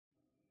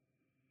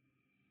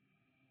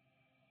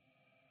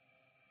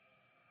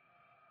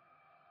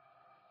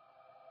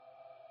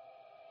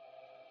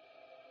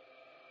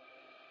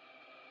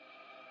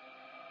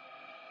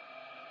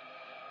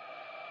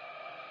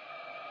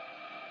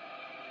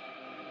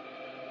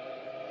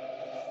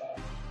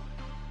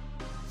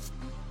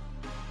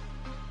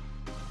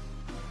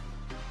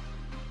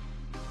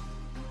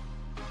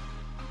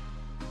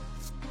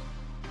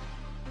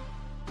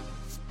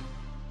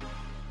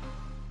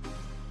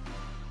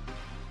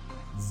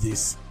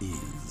This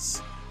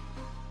is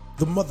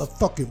the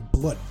motherfucking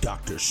Blood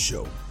Doctor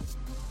Show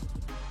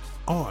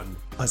on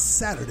a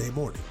Saturday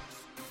morning.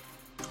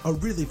 A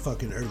really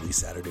fucking early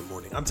Saturday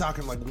morning. I'm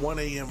talking like 1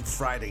 a.m.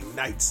 Friday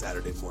night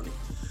Saturday morning.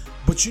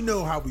 But you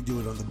know how we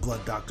do it on the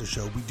Blood Doctor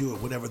Show. We do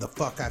it whenever the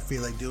fuck I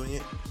feel like doing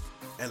it.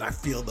 And I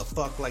feel the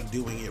fuck like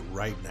doing it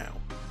right now.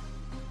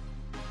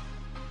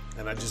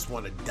 And I just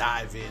want to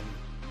dive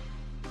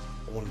in.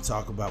 I want to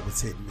talk about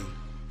what's hitting me.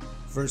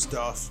 First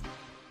off,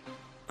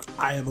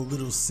 I am a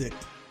little sick.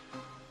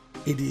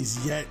 It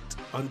is yet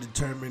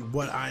undetermined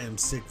what I am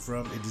sick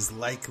from. It is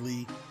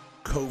likely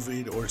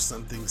COVID or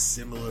something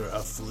similar, a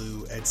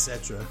flu,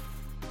 etc.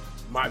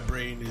 My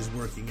brain is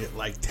working at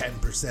like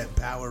 10%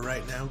 power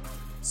right now.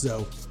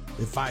 So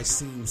if I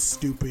seem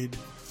stupid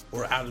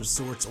or out of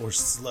sorts or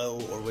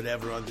slow or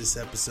whatever on this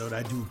episode,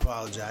 I do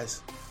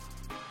apologize.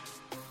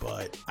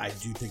 But I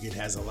do think it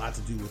has a lot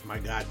to do with my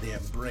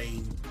goddamn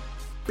brain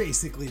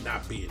basically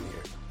not being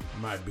here.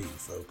 My being,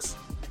 folks.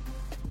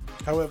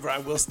 However, I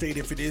will state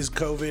if it is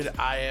COVID,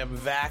 I am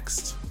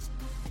vaxxed.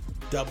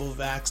 Double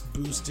vaxxed,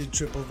 boosted,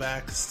 triple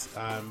vaxxed.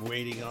 I'm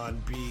waiting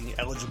on being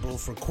eligible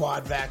for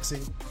quad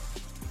vaxxing.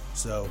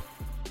 So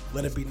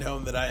let it be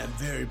known that I am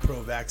very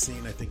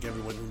pro-vaccine. I think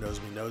everyone who knows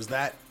me knows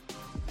that.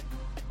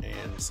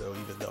 And so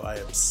even though I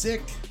am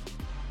sick,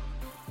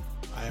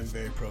 I am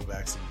very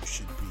pro-vaccine. You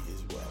should be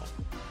as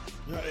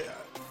well.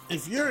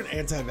 If you're an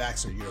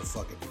anti-vaxxer, you're a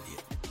fucking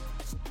idiot.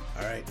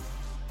 All right?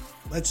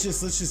 Let's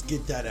just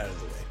get that out of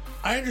the way.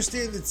 I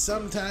understand that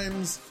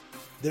sometimes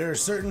there are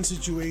certain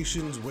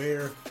situations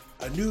where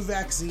a new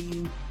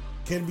vaccine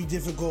can be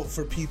difficult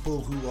for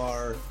people who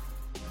are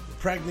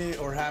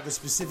pregnant or have a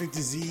specific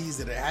disease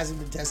that it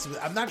hasn't been tested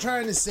with. I'm not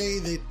trying to say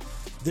that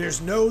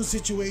there's no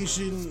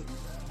situation.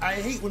 I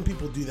hate when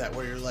people do that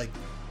where you're like,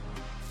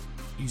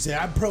 you say,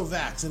 I'm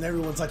pro-vax, and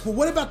everyone's like, well,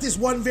 what about this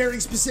one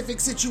very specific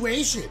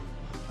situation?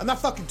 I'm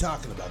not fucking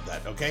talking about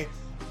that, okay?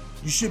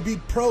 You should be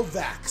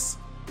pro-vax.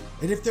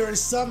 And if there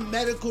is some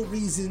medical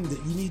reason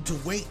that you need to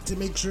wait to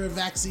make sure a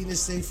vaccine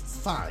is safe,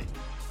 fine.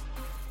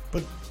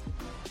 But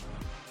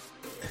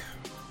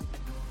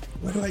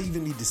why do I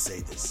even need to say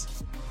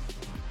this?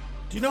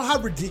 Do you know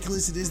how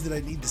ridiculous it is that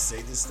I need to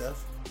say this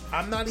stuff?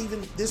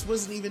 This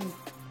wasn't even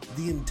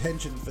the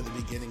intention for the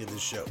beginning of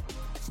this show.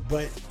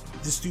 But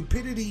the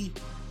stupidity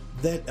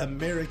that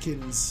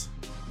Americans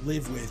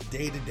live with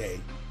day to day,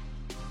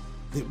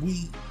 that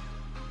we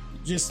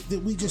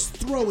just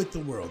throw at the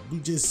world. We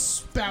just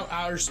spout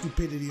our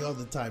stupidity all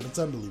the time. It's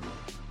unbelievable.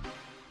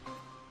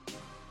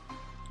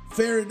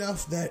 Fair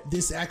enough that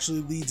this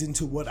actually leads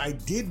into what I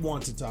did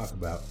want to talk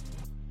about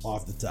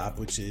off the top,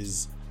 which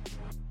is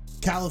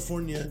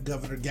California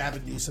Governor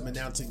Gavin Newsom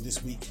announcing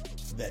this week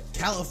that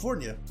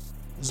California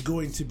is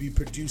going to be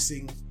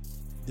producing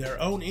their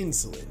own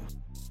insulin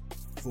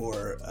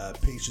for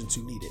patients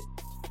who need it.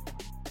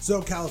 So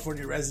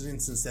California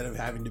residents, instead of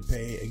having to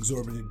pay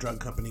exorbitant drug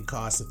company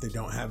costs if they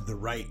don't have the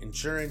right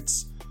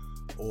insurance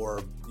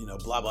or,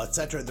 blah, blah,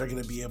 etc., they're going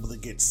to be able to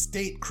get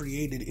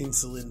state-created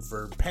insulin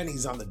for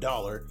pennies on the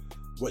dollar,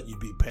 what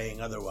you'd be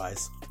paying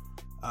otherwise.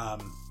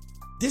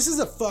 This is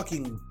a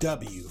fucking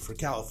W for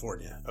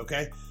California,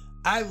 okay?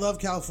 I love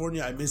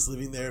California. I miss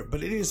living there,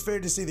 but it is fair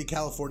to say that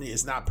California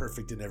is not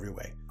perfect in every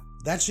way.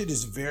 That shit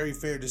is very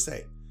fair to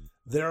say.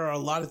 There are a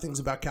lot of things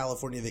about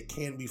California that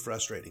can be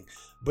frustrating,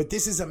 but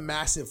this is a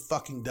massive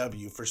fucking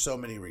W for so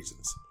many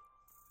reasons.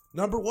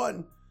 Number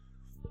one,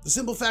 the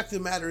simple fact of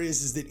the matter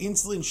is that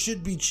insulin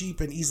should be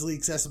cheap and easily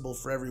accessible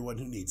for everyone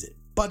who needs it,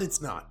 but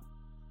it's not.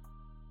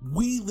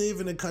 We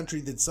live in a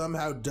country that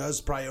somehow does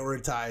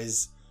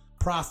prioritize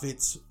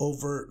profits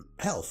over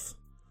health.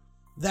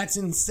 That's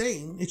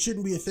insane. It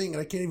shouldn't be a thing,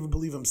 and I can't even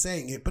believe I'm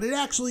saying it, but it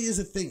actually is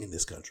a thing in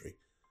this country.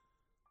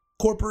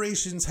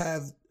 Corporations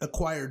have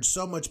acquired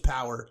so much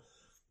power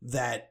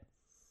that,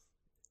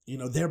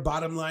 their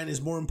bottom line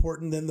is more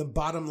important than the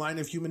bottom line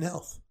of human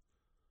health.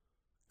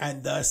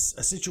 And thus,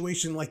 a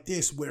situation like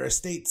this where a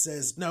state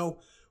says, no,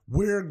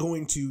 we're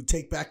going to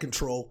take back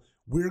control,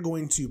 we're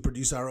going to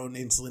produce our own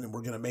insulin, and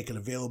we're going to make it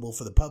available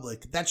for the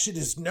public, that shit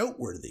is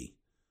noteworthy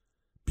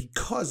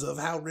because of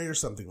how rare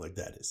something like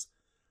that is.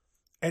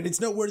 And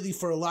it's noteworthy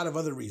for a lot of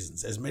other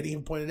reasons. As many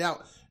have pointed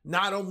out,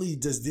 not only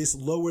does this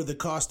lower the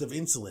cost of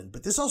insulin,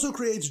 but this also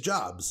creates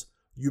jobs.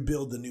 You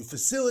build a new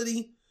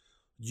facility,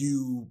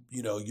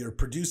 you're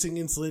producing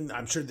insulin.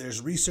 I'm sure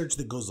there's research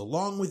that goes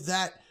along with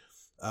that.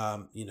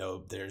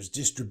 There's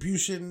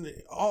distribution,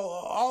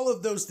 all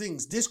of those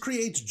things. This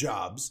creates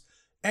jobs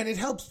and it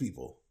helps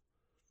people.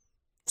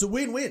 It's a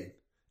win-win.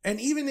 And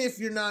even if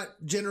you're not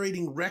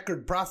generating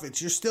record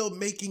profits, you're still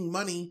making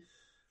money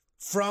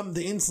from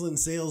the insulin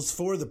sales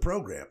for the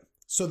program.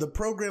 So the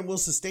program will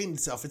sustain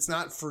itself. It's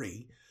not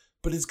free,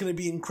 but it's going to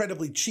be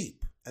incredibly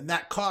cheap. And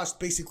that cost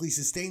basically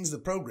sustains the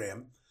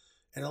program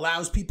and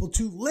allows people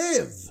to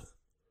live.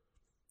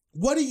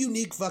 What a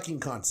unique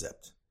fucking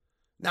concept.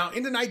 Now,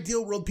 in an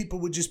ideal world, people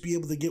would just be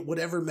able to get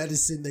whatever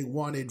medicine they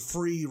wanted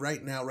free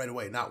right now, right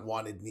away. Not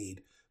wanted,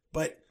 need.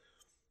 But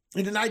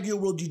in an ideal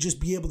world, you'd just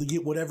be able to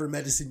get whatever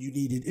medicine you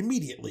needed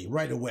immediately,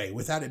 right away,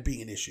 without it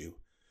being an issue.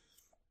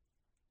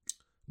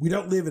 We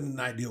don't live in an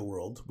ideal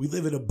world. We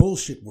live in a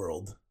bullshit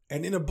world.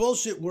 And in a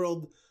bullshit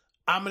world,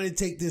 I'm going to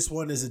take this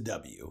one as a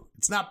W.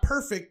 It's not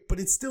perfect, but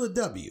it's still a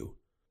W.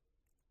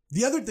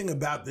 The other thing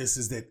about this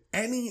is that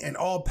any and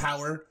all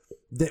power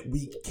that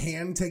we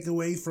can take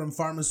away from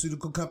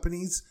pharmaceutical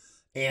companies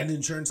and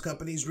insurance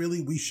companies,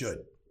 really, we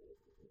should.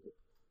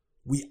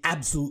 We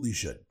absolutely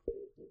should.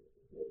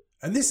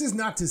 And this is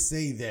not to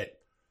say that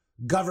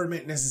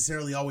government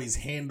necessarily always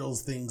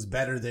handles things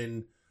better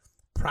than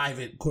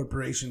private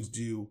corporations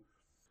do.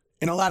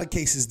 In a lot of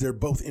cases, they're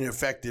both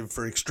ineffective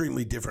for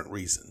extremely different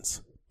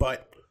reasons.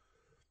 But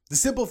the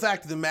simple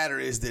fact of the matter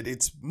is that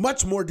it's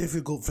much more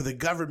difficult for the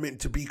government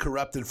to be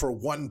corrupted for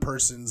one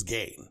person's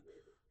gain.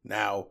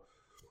 Now,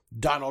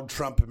 Donald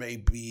Trump may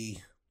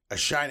be a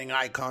shining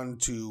icon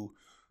to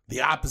the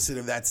opposite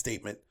of that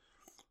statement.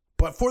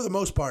 But for the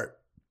most part,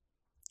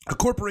 a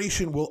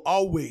corporation will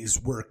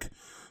always work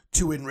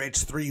to enrich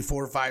 3,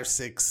 4, 5,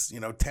 6,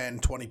 10,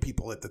 20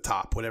 people at the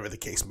top, whatever the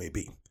case may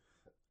be.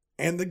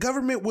 And the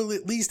government will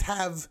at least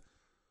have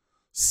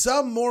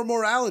some more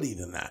morality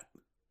than that.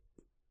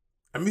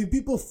 I mean,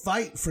 people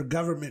fight for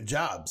government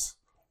jobs.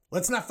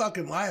 Let's not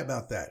fucking lie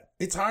about that.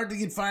 It's hard to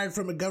get fired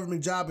from a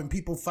government job, and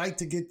people fight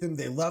to get them.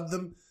 They love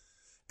them,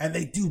 and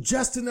they do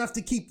just enough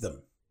to keep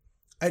them.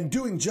 And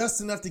doing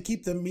just enough to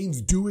keep them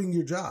means doing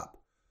your job.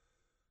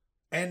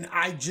 And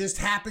I just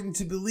happen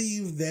to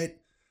believe that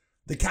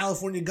the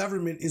California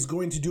government is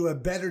going to do a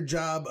better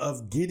job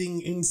of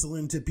getting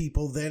insulin to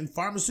people than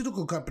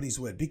pharmaceutical companies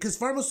would, because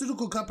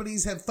pharmaceutical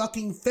companies have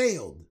fucking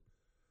failed.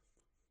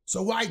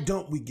 So why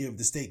don't we give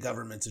the state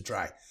governments a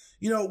try?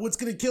 What's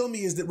going to kill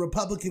me is that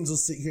Republicans will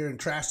sit here and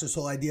trash this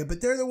whole idea,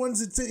 but they're the ones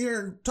that sit here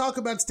and talk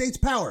about states'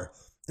 power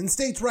and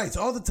states' rights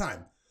all the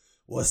time.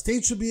 Well, a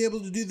state should be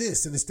able to do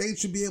this and a state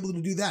should be able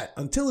to do that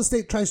until a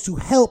state tries to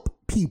help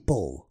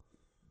people.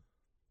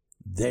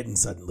 Then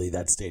suddenly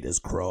that state has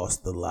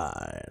crossed the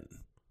line.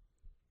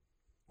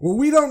 Well,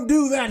 we don't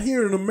do that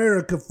here in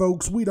America,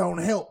 folks. We don't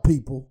help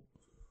people.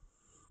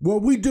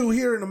 What we do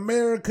here in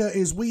America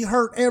is we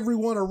hurt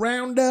everyone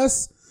around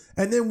us,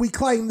 and then we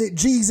claim that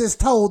Jesus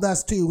told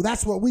us to.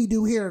 That's what we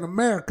do here in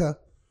America.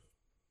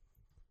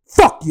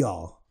 Fuck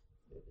y'all.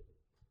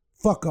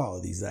 Fuck all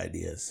of these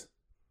ideas.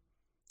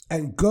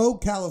 And go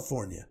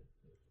California.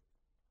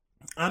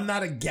 I'm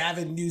not a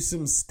Gavin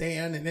Newsom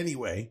stan in any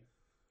way.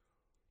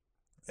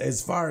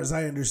 As far as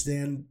I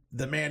understand,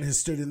 the man has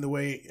stood in the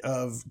way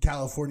of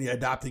California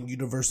adopting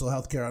universal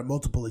health care on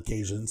multiple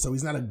occasions, so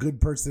he's not a good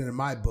person in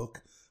my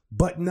book.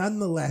 But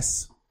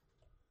nonetheless,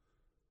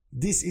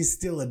 this is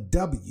still a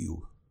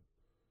W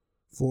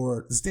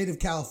for the state of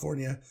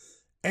California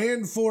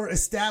and for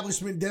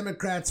establishment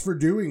Democrats for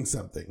doing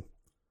something.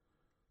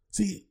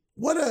 See,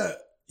 what a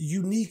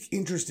unique,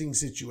 interesting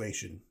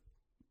situation.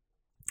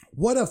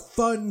 What a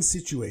fun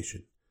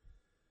situation.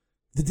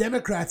 The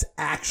Democrats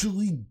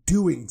actually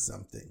doing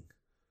something.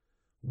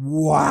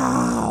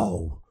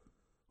 Wow.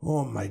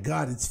 Oh my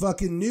God, it's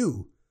fucking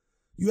new.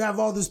 You have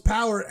all this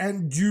power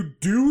and you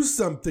do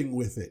something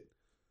with it.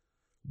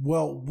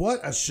 Well, what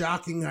a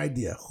shocking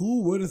idea.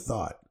 Who would have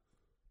thought?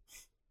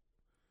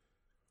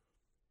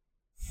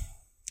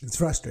 It's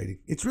frustrating.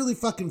 It's really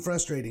fucking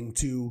frustrating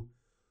to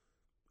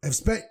have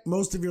spent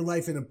most of your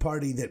life in a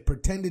party that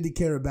pretended to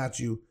care about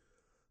you,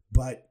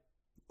 but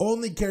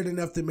only cared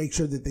enough to make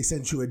sure that they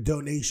sent you a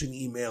donation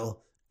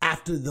email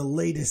after the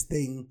latest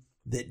thing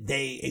that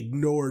they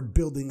ignored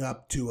building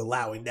up to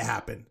allowing to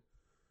happen.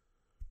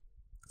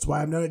 That's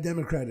why I'm not a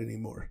Democrat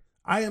anymore.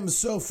 I am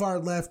so far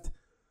left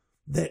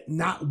that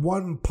not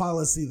one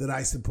policy that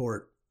I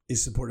support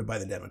is supported by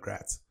the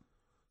Democrats.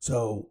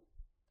 So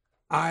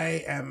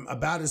I am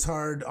about as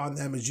hard on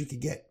them as you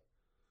could get.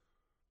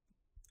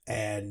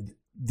 And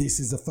this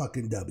is a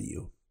fucking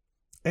W.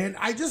 And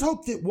I just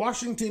hope that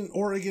Washington,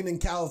 Oregon,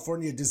 and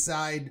California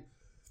decide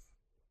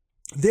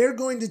they're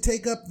going to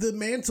take up the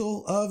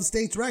mantle of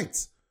states'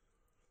 rights.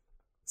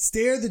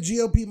 Stare the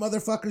GOP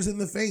motherfuckers in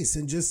the face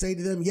and just say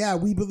to them, yeah,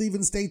 we believe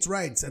in states'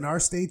 rights and our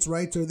states'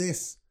 rights are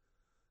this.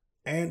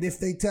 And if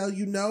they tell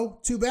you no,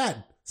 too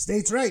bad.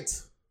 States'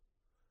 rights.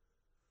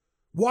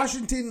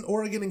 Washington,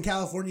 Oregon, and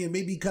California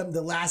may become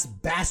the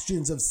last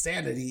bastions of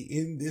sanity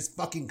in this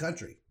fucking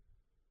country.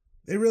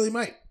 They really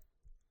might.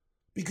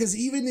 Because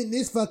even in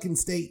this fucking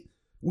state,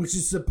 which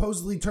is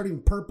supposedly turning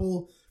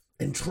purple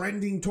and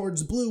trending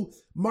towards blue,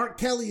 Mark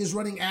Kelly is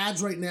running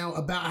ads right now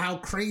about how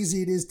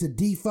crazy it is to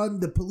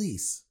defund the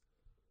police.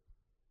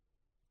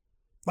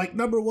 Like,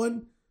 number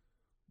one,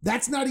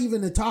 that's not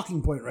even a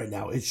talking point right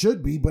now. It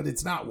should be, but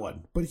it's not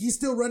one. But he's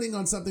still running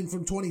on something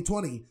from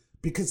 2020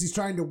 because he's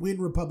trying to win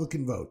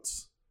Republican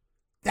votes.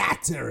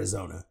 That's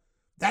Arizona.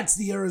 That's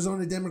the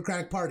Arizona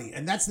Democratic Party.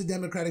 And that's the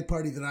Democratic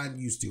Party that I'm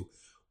used to.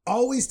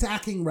 Always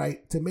tacking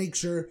right to make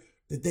sure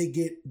that they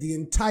get the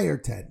entire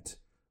tent,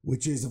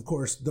 which is, of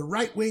course, the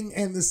right wing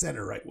and the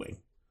center right wing.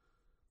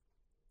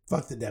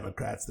 Fuck the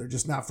Democrats. They're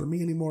just not for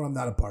me anymore. I'm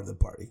not a part of the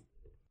party.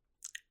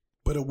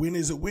 But a win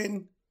is a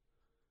win.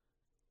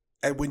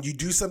 And when you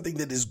do something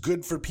that is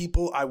good for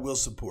people, I will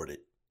support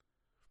it.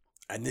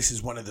 And this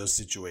is one of those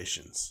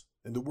situations.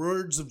 In the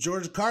words of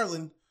George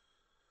Carlin,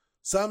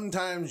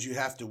 Sometimes you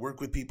have to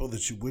work with people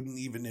that you wouldn't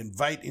even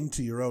invite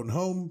into your own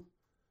home.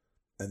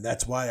 And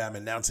that's why I'm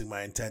announcing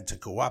my intent to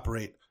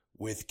cooperate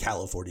with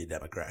California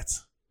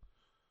Democrats.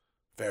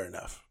 Fair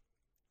enough.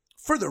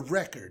 For the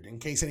record, in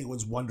case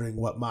anyone's wondering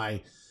what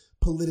my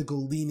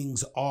political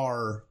leanings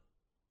are,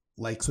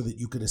 like so that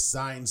you could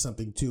assign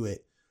something to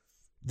it,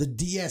 the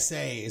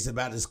DSA is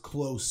about as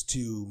close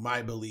to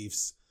my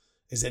beliefs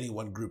as any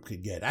one group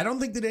could get. I don't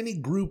think that any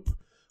group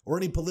or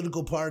any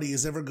political party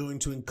is ever going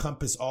to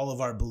encompass all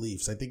of our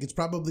beliefs. I think it's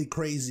probably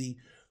crazy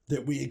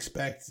that we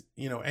expect,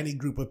 any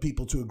group of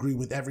people to agree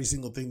with every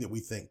single thing that we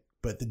think.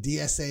 But the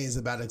DSA is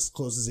about as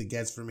close as it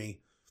gets for me.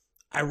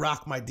 I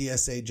rock my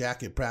DSA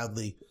jacket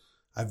proudly.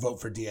 I vote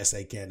for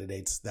DSA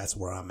candidates. That's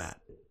where I'm at.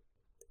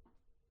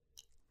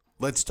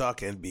 Let's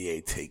talk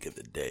NBA take of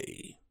the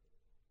day.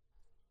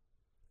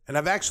 And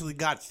I've actually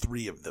got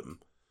 3 of them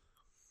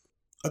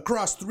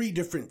across 3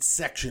 different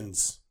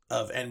sections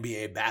of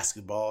NBA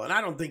basketball. And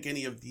I don't think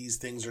any of these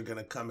things are going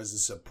to come as a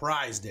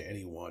surprise to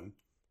anyone,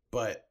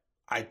 but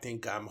I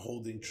think I'm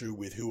holding true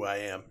with who I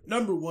am.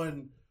 Number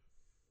 1,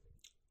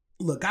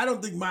 look, I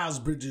don't think Miles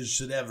Bridges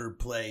should ever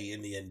play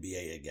in the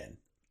NBA again.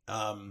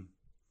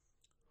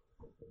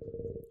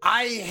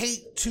 I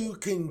hate to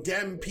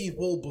condemn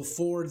people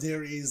before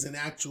there is an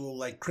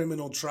actual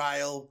criminal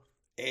trial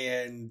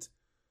and,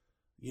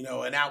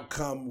 an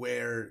outcome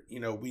where,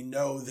 we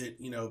know that,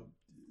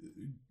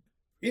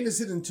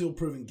 innocent until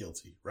proven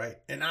guilty, right?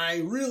 And I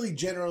really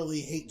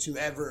generally hate to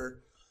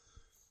ever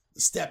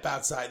step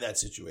outside that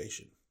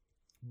situation.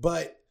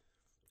 But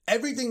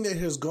everything that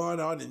has gone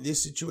on in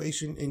this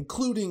situation,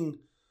 including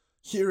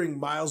hearing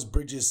Miles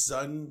Bridges'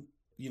 son,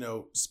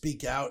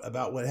 speak out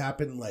about what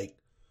happened,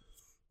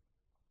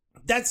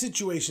 that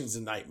situation's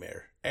a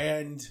nightmare.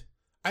 And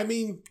I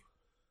mean,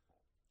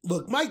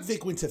 look, Mike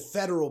Vick went to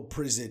federal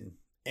prison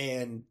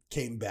and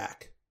came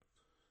back,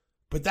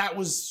 but that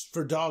was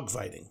for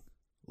dogfighting.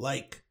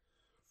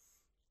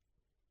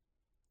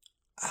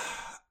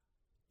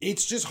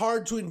 It's just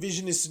hard to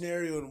envision a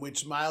scenario in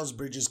which Miles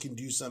Bridges can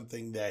do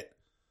something that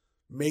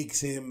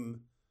makes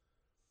him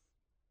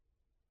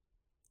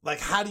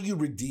how do you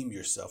redeem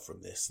yourself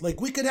from this?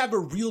 We could have a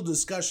real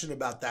discussion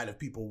about that if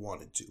people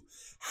wanted to.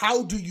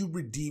 How do you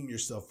redeem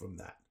yourself from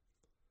that?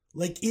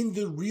 In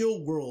the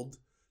real world,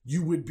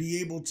 you would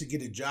be able to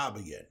get a job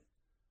again,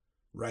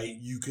 right?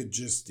 You could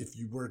just, if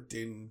you worked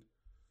in,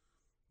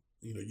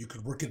 you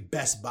could work at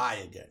Best Buy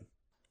again.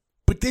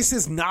 But this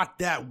is not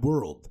that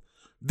world.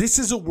 This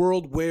is a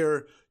world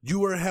where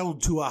you are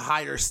held to a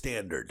higher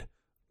standard.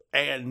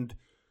 And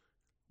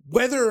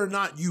whether or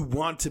not you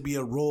want to be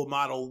a role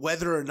model,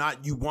 whether or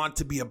not you want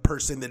to be a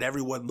person that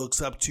everyone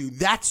looks up to,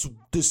 that's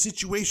the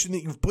situation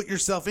that you've put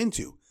yourself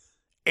into.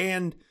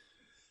 And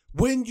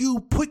when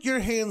you put your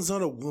hands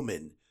on a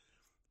woman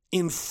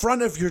in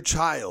front of your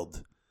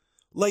child,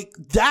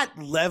 that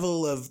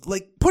level of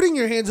putting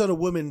your hands on a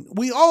woman,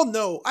 we all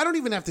know, I don't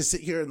even have to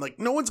sit here and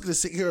no one's going to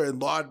sit here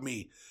and laud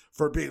me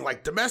for being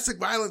domestic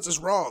violence is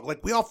wrong.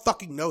 We all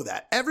fucking know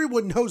that.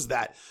 Everyone knows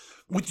that.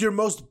 With your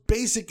most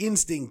basic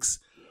instincts,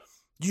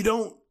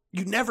 you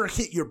never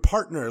hit your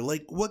partner.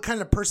 What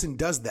kind of person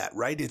does that,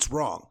 right? It's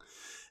wrong.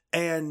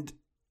 And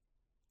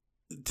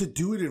to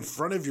do it in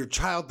front of your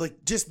child,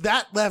 just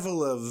that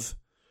level of,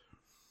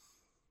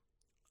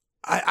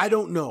 I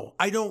don't know.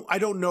 I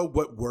don't know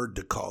what word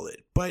to call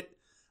it, but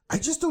I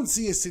just don't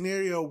see a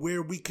scenario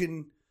where we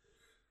can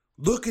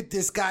look at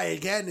this guy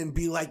again and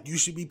be like, you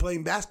should be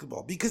playing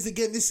basketball. Because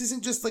again, this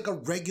isn't just a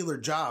regular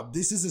job.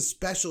 This is a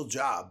special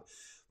job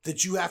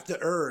that you have to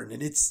earn,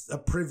 and it's a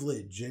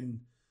privilege. And,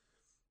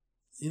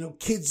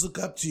 kids look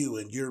up to you,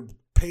 and you're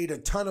paid a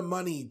ton of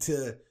money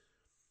to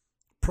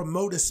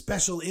promote a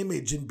special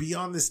image and be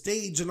on the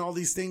stage and all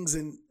these things.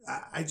 And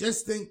I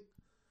just think,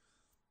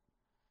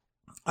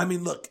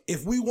 look,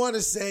 if we want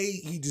to say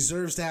he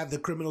deserves to have the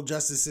criminal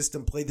justice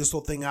system play this whole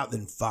thing out,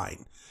 then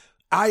fine.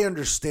 I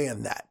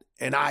understand that.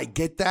 And I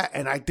get that,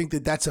 and I think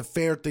that that's a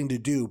fair thing to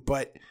do.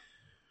 But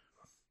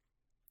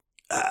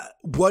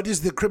what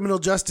is the criminal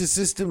justice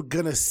system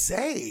going to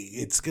say?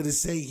 It's going to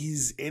say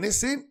he's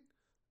innocent?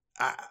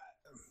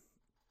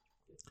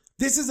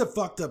 This is a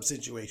fucked up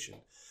situation.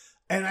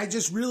 And I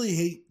just really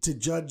hate to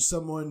judge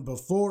someone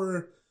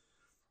before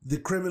the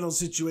criminal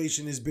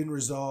situation has been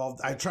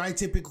resolved. I try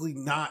typically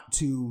not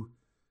to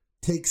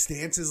take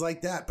stances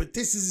like that, but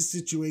this is a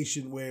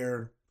situation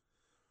where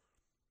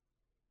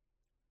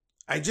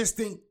I just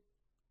think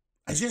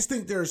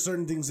there are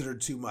certain things that are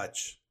too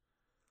much.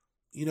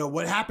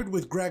 What happened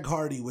with Greg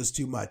Hardy was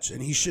too much,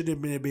 and he should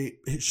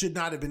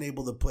not have been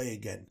able to play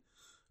again.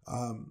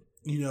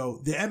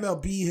 The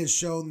MLB has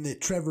shown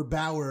that Trevor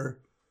Bauer,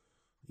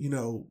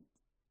 I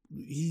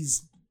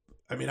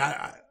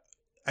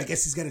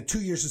guess he's got a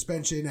 2-year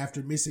suspension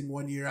after missing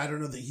 1 year. I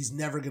don't know that he's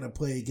never going to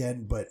play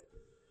again, but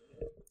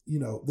the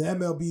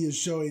MLB is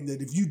showing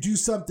that if you do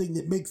something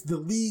that makes the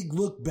league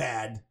look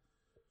bad,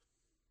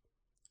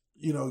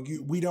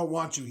 we don't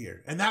want you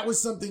here. And that was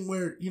something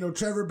where,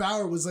 Trevor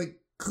Bauer was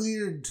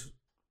cleared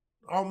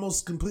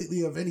almost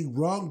completely of any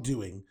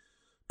wrongdoing.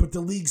 But but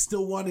the league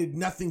still wanted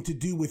nothing to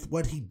do with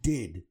what he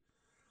did.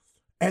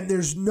 And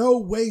there's no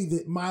way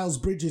that Miles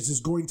Bridges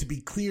is going to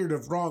be cleared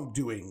of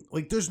wrongdoing.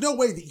 Like, there's no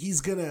way that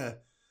he's going to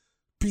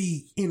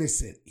be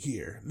innocent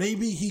here.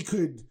 Maybe he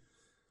could,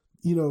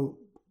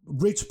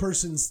 rich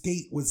person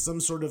skate with some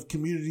sort of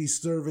community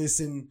service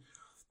and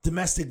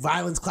domestic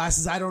violence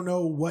classes. I don't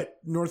know what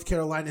North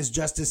Carolina's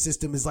justice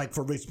system is like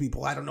for rich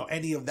people. I don't know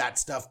any of that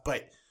stuff.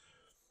 But,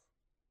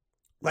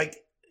 like,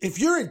 if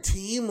you're a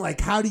team,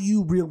 like, how do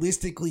you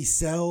realistically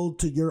sell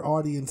to your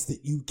audience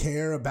that you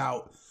care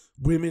about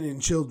women and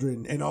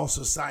children and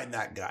also sign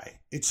that guy?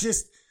 It's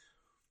just,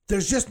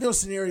 there's just no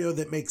scenario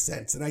that makes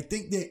sense. And I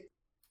think that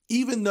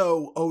even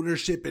though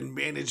ownership and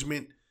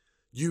management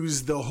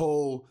use the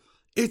whole,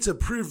 it's a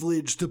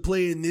privilege to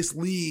play in this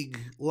league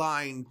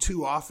line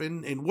too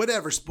often in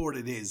whatever sport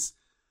it is,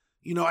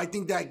 I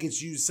think that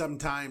gets used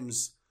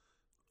sometimes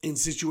in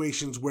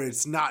situations where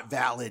it's not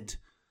valid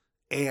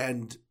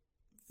and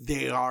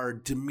they are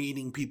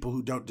demeaning people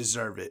who don't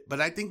deserve it.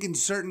 But I think in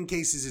certain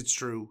cases it's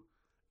true.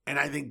 And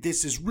I think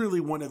this is really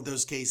one of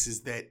those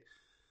cases that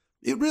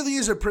it really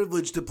is a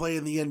privilege to play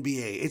in the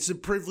NBA. It's a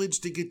privilege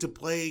to get to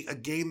play a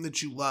game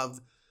that you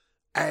love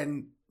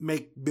and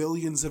make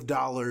millions of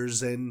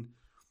dollars. And,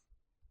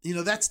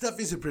 that stuff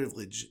is a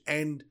privilege.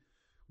 And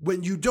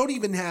when you don't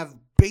even have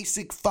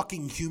basic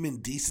fucking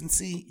human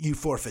decency, you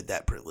forfeit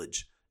that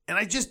privilege. And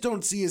I just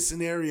don't see a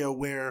scenario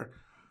where,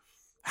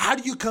 how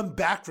do you come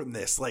back from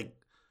this? Like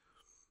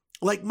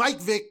Mike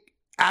Vick,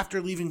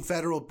 after leaving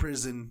federal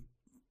prison,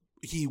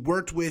 he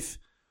worked with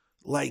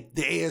the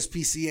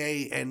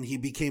ASPCA and he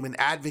became an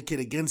advocate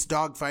against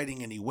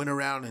dogfighting and he went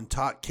around and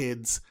taught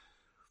kids.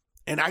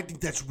 And I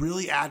think that's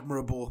really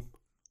admirable.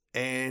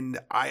 And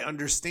I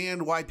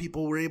understand why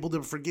people were able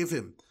to forgive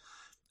him.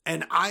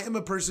 And I am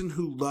a person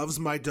who loves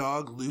my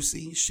dog,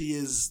 Lucy. She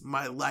is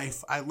my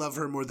life. I love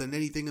her more than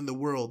anything in the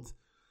world.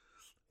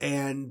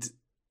 And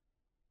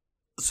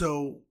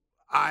so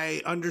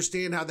I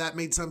understand how that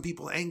made some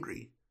people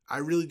angry. I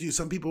really do.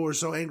 Some people were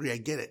so angry. I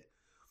get it.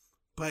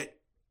 But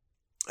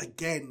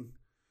again,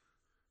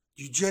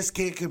 you just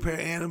can't compare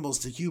animals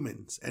to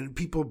humans. And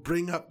people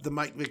bring up the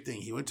Mike Vick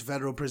thing. He went to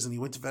federal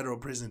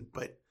prison.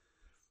 But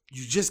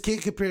you just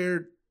can't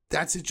compare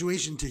that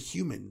situation to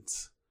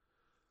humans.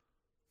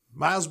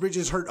 Miles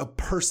Bridges hurt a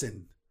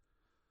person.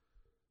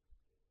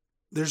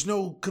 There's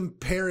no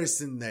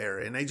comparison there.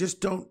 And I just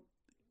don't,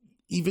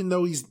 even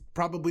though he's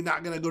probably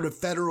not going to go to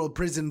federal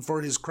prison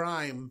for his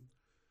crime,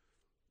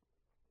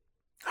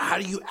 how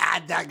do you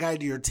add that guy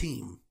to your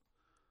team?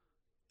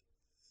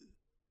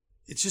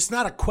 It's just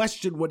not a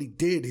question what he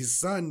did. His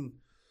son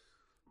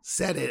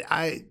said it.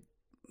 I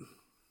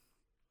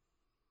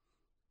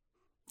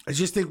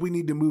just think we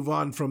need to move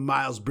on from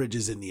Miles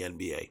Bridges in the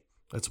NBA.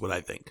 That's what I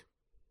think.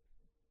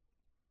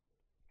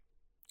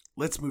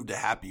 Let's move to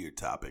happier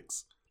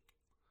topics.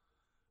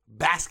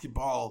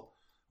 Basketball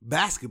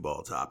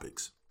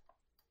topics.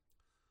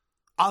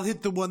 I'll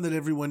hit the one that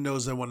everyone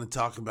knows I want to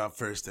talk about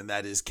first, and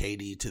that is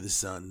KD to the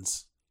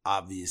Suns,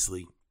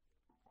 obviously.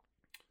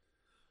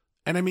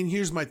 And I mean,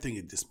 here's my thing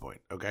at this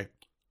point, okay?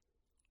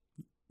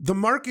 The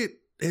market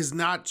has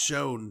not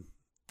shown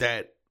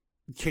that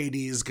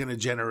KD is going to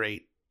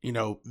generate,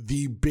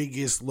 the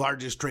biggest,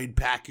 largest trade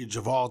package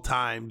of all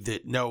time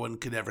that no one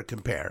could ever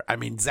compare. I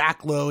mean,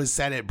 Zach Lowe has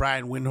said it.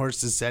 Brian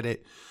Windhorst has said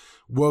it.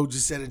 Woj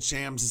has said it.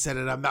 Shams has said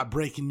it. I'm not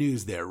breaking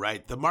news there,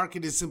 right? The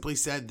market has simply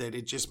said that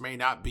it just may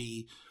not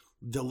be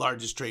the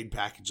largest trade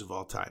package of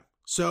all time.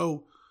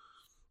 So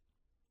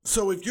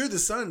if you're the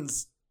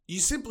Suns, you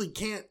simply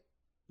can't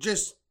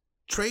just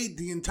trade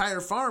the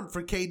entire farm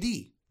for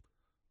KD.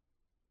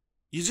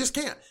 You just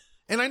can't.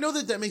 And I know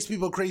that makes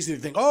people crazy to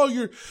think, oh,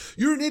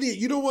 you're an idiot.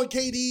 You don't want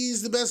KD.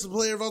 He's the best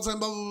player of all time,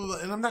 blah, blah, blah, blah.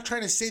 And I'm not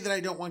trying to say that I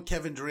don't want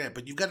Kevin Durant,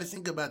 but you've got to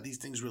think about these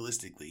things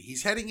realistically.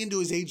 He's heading into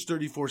his age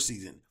 34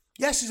 season.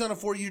 Yes, he's on a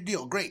 4-year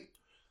deal. Great.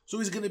 So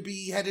he's going to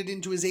be headed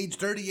into his age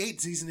 38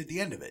 season at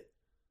the end of it.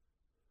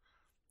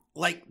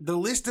 Like, the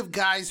list of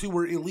guys who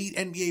were elite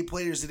NBA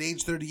players at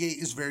age 38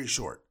 is very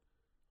short.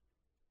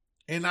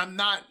 And I'm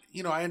not,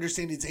 I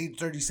understand it's age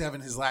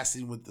 37, his last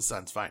season with the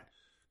Suns, fine.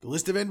 The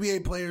list of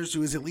NBA players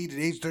who is elite at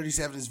age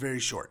 37 is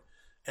very short.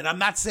 And I'm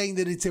not saying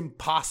that it's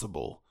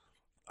impossible.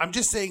 I'm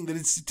just saying that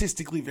it's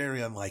statistically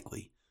very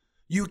unlikely.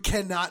 You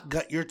cannot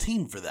gut your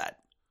team for that.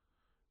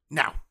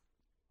 Now,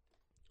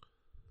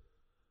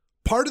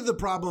 part of the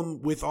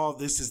problem with all of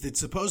this is that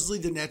supposedly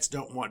the Nets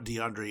don't want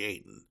DeAndre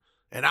Ayton.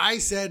 And I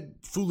said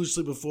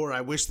foolishly before,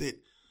 I wish that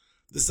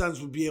the Suns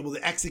would be able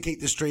to execute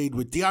this trade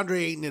with DeAndre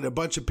Ayton and a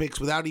bunch of picks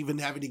without even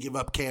having to give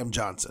up Cam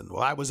Johnson.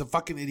 Well, I was a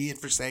fucking idiot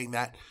for saying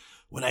that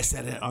when I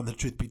said it on the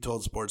Truth Be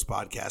Told Sports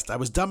podcast. I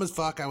was dumb as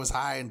fuck. I was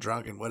high and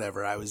drunk and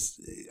whatever. I was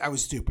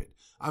stupid.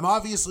 I'm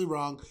obviously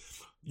wrong.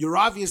 You're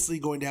obviously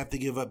going to have to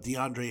give up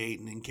DeAndre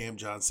Ayton and Cam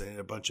Johnson and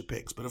a bunch of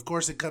picks. But of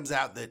course it comes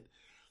out that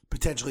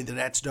potentially the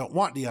Nets don't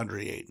want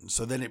DeAndre Ayton.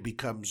 So then it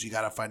becomes you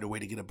got to find a way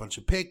to get a bunch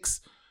of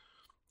picks.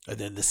 And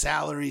then the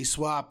salary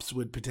swaps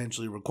would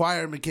potentially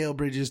require Mikal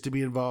Bridges to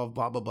be involved,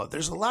 blah, blah, blah.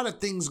 There's a lot of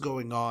things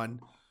going on.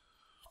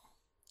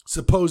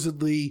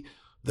 Supposedly,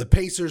 The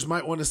Pacers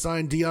might want to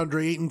sign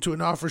DeAndre Ayton to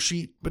an offer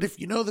sheet. But if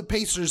you know the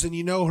Pacers and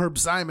you know Herb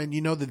Simon,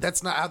 you know that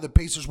that's not how the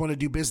Pacers want to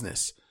do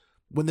business.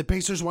 When the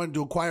Pacers wanted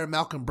to acquire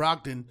Malcolm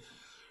Brogdon,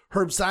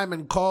 Herb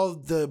Simon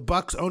called the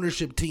Bucks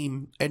ownership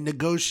team and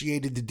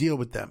negotiated the deal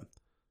with them.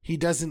 He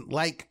doesn't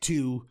like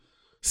to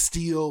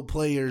steal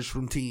players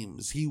from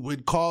teams. He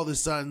would call the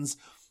Suns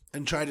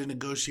and try to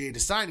negotiate a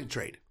sign and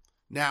trade.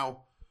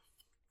 Now,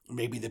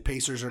 maybe the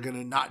Pacers are going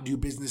to not do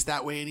business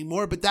that way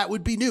anymore, but that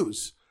would be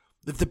news.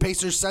 If the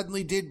Pacers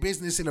suddenly did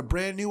business in a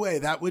brand new way,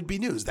 that would be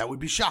news. That would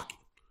be shocking.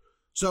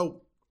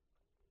 So,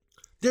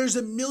 there's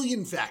a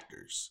million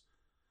factors.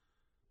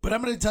 But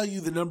I'm going to tell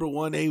you the number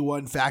one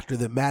A1 factor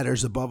that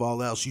matters above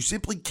all else. You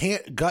simply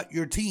can't gut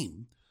your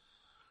team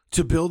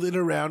to build it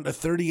around a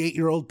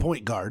 38-year-old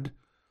point guard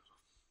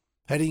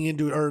heading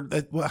into,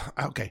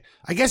 okay.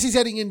 I guess he's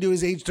heading into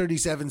his age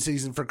 37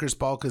 season for Chris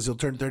Paul because he'll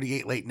turn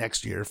 38 late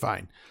next year.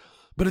 Fine.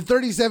 But a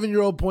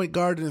 37-year-old point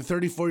guard and a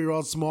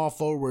 34-year-old small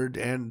forward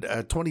and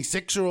a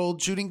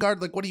 26-year-old shooting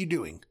guard, like, what are you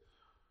doing?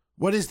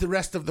 What is the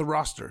rest of the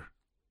roster?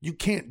 You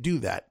can't do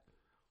that.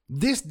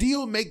 This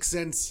deal makes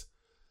sense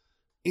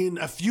in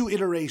a few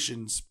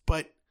iterations,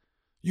 but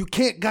you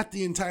can't gut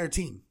the entire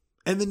team.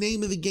 And the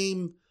name of the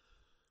game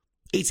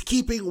is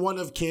keeping one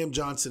of Cam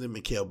Johnson and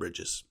Mikal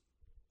Bridges.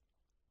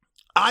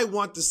 I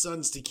want the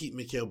Suns to keep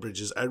Mikal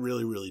Bridges. I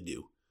really, really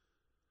do.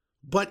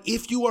 But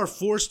if you are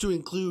forced to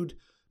include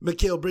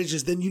Mikal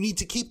Bridges, then you need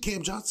to keep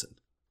Cam Johnson.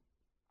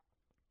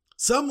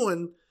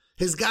 Someone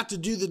has got to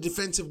do the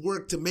defensive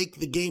work to make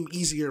the game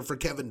easier for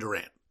Kevin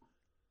Durant.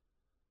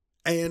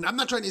 And I'm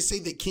not trying to say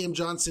that Cam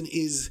Johnson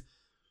is,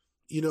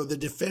 the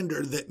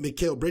defender that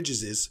Mikal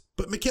Bridges is,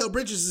 but Mikal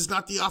Bridges is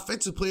not the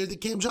offensive player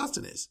that Cam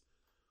Johnson is.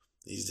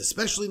 He's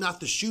especially not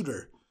the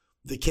shooter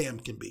that Cam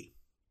can be.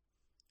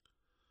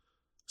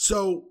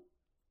 So,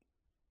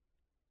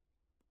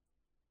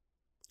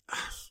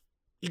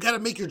 you got to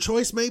make your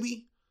choice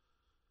maybe.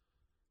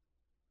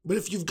 But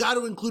if you've got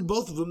to include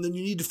both of them, then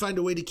you need to find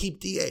a way to keep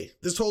DA.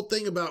 This whole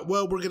thing about,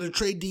 we're going to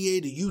trade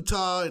DA to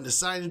Utah and to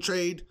sign and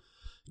trade,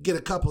 get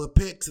a couple of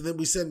picks, and then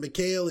we send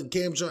Mikal and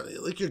Cam Johnson.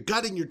 Like, you're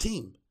gutting your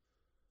team.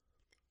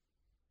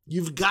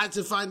 You've got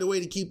to find a way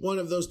to keep one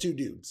of those two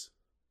dudes.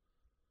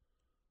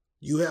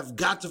 You have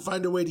got to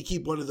find a way to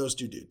keep one of those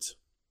two dudes.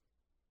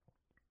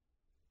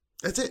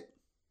 That's it.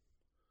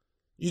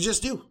 You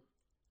just do.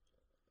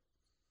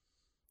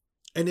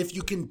 And if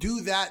you can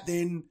do that,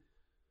 then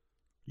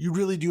you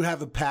really do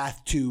have a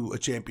path to a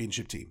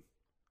championship team.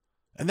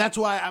 And that's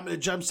why I'm going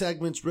to jump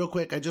segments real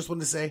quick. I just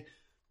want to say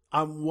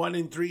I'm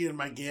 1-3 in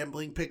my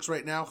gambling picks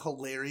right now.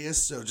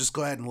 Hilarious. So just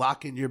go ahead and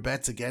lock in your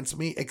bets against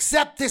me.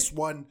 Except this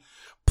one.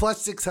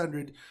 Plus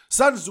 600.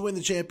 Suns to win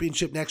the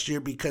championship next year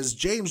because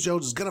James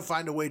Jones is going to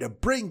find a way to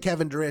bring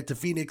Kevin Durant to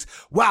Phoenix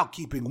while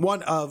keeping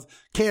one of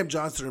Cam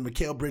Johnson or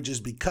Mikal Bridges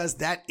because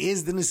that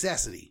is the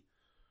necessity.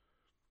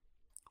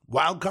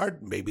 Wild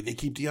card, maybe they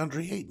keep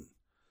DeAndre Ayton.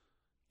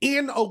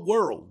 In a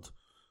world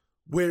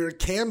where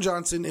Cam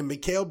Johnson and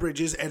Mikal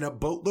Bridges and a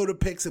boatload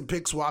of picks and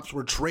pick swaps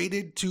were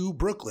traded to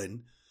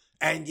Brooklyn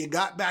and you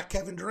got back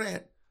Kevin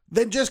Durant,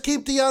 then just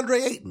keep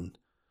DeAndre Ayton.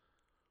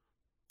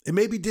 It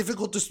may be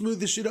difficult to smooth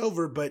this shit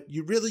over, but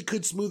you really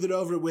could smooth it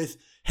over with,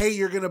 hey,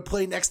 you're going to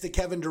play next to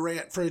Kevin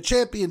Durant for a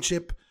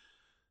championship.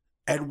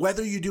 And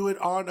whether you do it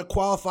on a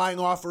qualifying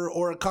offer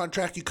or a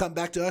contract you come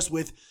back to us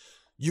with,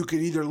 you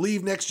could either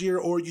leave next year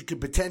or you could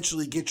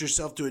potentially get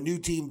yourself to a new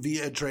team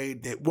via a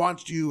trade that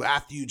wants you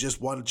after you just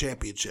won a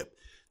championship.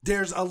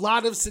 There's a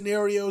lot of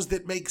scenarios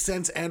that make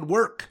sense and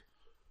work.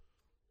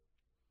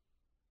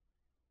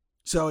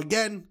 So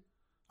again,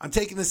 I'm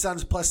taking the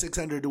Suns plus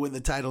 600 to win the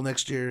title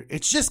next year.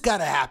 It's just got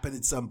to happen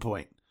at some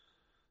point.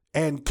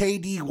 And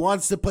KD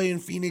wants to play in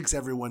Phoenix.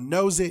 Everyone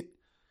knows it.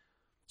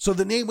 So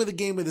the name of the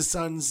game with the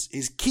Suns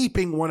is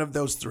keeping one of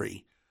those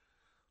three.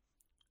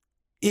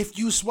 If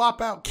you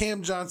swap out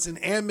Cam Johnson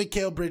and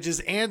Mikal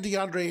Bridges and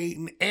DeAndre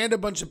Ayton and a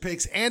bunch of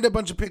picks and a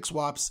bunch of pick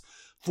swaps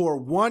for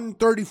one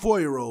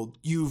 34-year-old,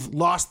 you've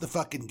lost the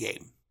fucking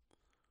game.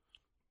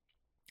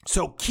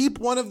 So keep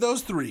one of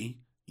those three.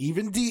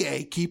 Even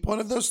DA, keep one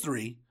of those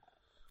three.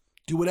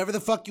 Do whatever the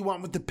fuck you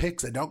want with the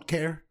picks. I don't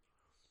care.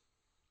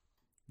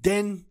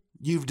 Then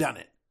you've done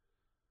it.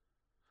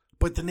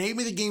 But the name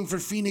of the game for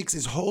Phoenix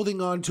is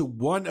holding on to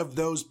one of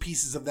those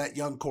pieces of that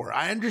young core.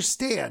 I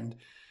understand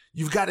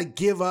you've got to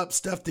give up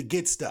stuff to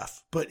get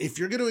stuff. But if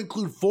you're going to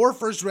include 4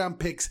 first-round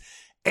picks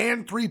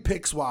and 3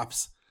 pick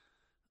swaps,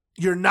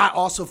 you're not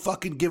also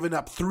fucking giving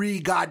up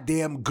 3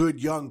 goddamn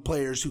good young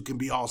players who can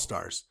be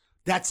all-stars.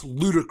 That's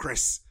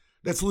ludicrous.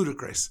 That's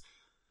ludicrous.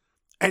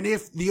 And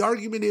if the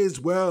argument is,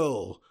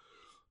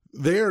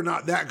 they're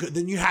not that good,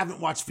 then you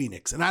haven't watched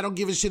Phoenix. And I don't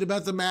give a shit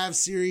about the Mavs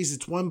series.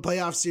 It's one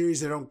playoff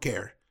series. I don't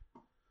care.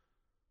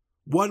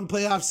 One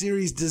playoff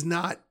series does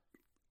not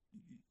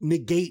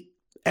negate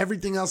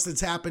everything else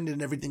that's happened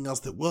and everything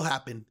else that will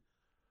happen.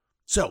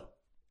 So,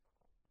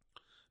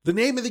 the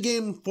name of the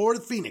game for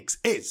the Phoenix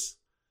is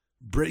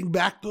bring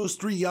back those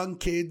 3 young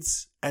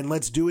kids and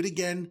let's do it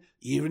again.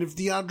 Even if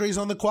DeAndre's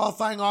on the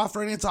qualifying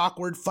offer and it's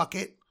awkward, fuck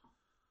it.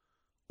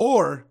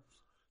 Or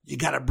you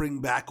got to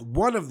bring back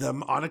one of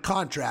them on a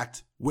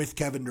contract with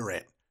Kevin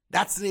Durant.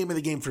 That's the name of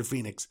the game for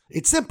Phoenix.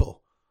 It's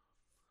simple.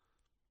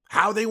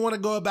 How they want to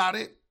go about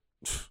it,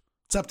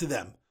 it's up to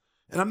them.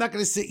 And I'm not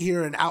going to sit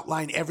here and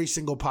outline every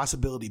single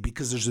possibility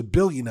because there's a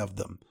billion of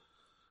them.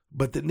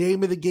 But the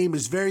name of the game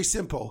is very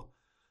simple.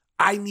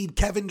 I need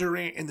Kevin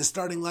Durant in the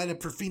starting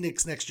lineup for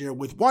Phoenix next year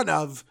with one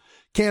of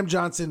Cam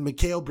Johnson,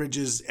 Mikal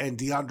Bridges, and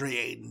DeAndre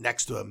Ayton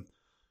next to him.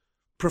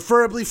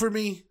 Preferably for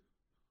me,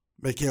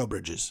 Mikal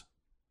Bridges.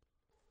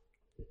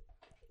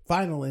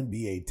 Final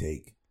NBA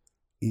take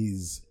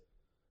is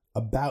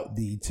about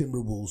the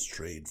Timberwolves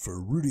trade for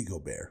Rudy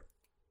Gobert.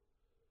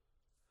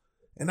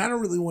 And I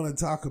don't really want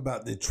to talk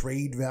about the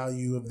trade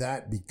value of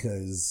that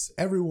because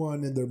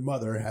everyone and their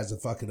mother has a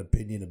fucking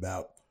opinion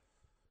about,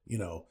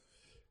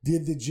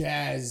 did the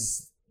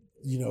Jazz,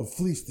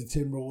 fleece the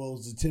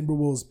Timberwolves? The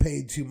Timberwolves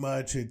paid too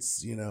much.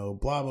 It's, blah,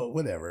 blah,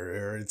 whatever.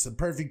 Or it's a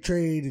perfect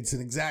trade. It's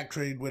an exact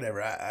trade,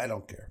 whatever. I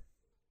don't care.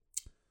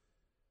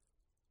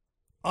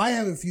 I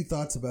have a few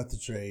thoughts about the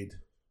trade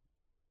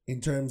in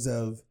terms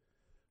of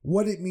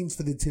what it means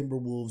for the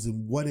Timberwolves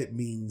and what it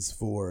means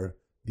for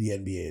the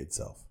NBA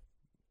itself.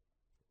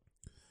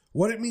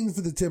 What it means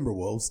for the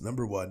Timberwolves,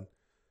 number one,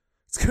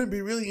 it's going to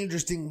be really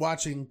interesting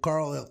watching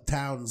Karl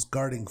Towns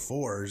guarding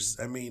fours.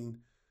 I mean,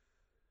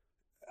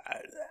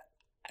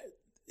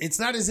 it's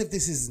not as if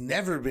this has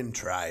never been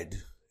tried.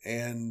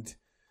 And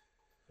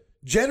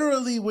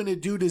generally when a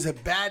dude is a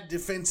bad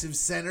defensive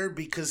center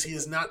because he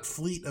is not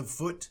fleet of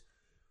foot,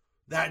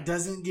 that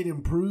doesn't get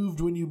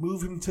improved when you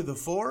move him to the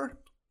four.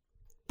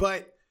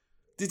 But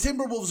the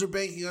Timberwolves are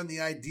banking on the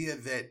idea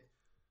that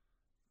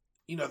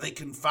they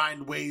can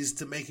find ways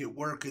to make it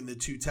work in the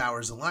two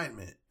towers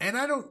alignment. And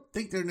I don't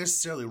think they're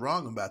necessarily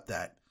wrong about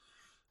that.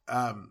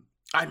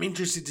 I'm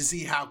interested to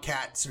see how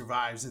Cat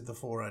survives at the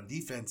four on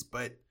defense,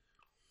 but,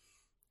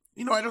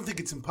 I don't think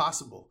it's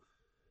impossible.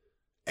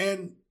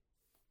 And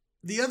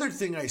the other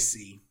thing I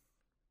see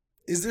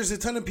is there's a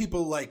ton of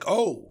people like,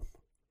 oh,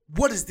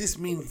 what does this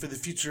mean for the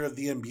future of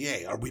the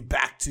NBA? Are we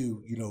back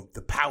to,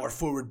 the power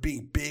forward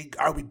being big?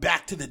 Are we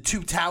back to the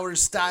two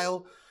towers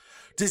style?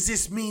 Does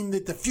this mean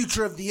that the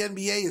future of the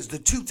NBA is the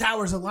two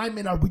towers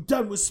alignment? Are we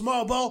done with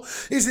small ball?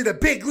 Is it a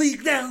big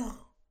league now?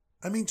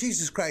 I mean,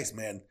 Jesus Christ,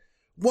 man.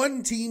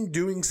 One team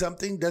doing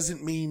something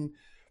doesn't mean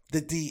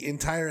that the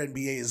entire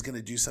NBA is going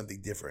to do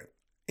something different.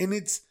 And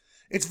it's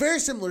very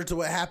similar to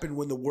what happened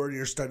when the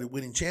Warriors started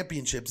winning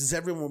championships, is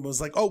everyone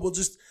was like, oh,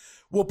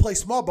 we'll play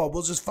small ball.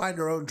 We'll just find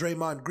our own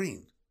Draymond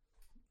Green.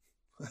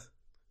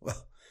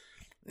 Well,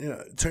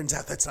 it turns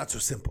out that's not so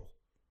simple.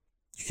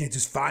 You can't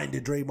just find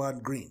a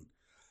Draymond Green.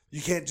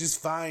 You can't just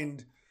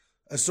find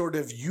a sort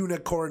of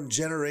unicorn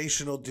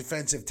generational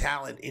defensive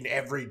talent in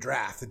every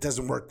draft. It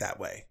doesn't work that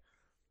way.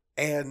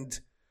 And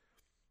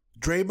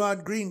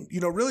Draymond Green,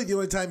 really the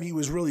only time he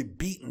was really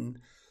beaten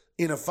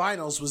in a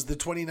finals was the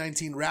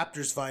 2019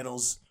 Raptors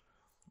finals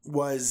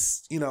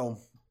was,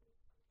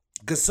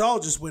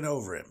 Gasol just went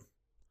over him.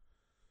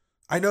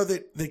 I know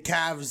that the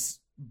Cavs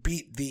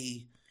beat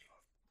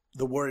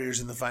the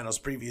Warriors in the finals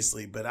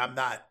previously, but I'm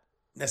not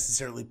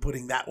necessarily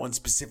putting that one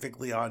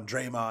specifically on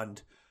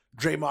Draymond.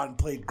 Draymond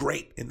played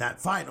great in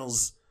that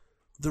finals.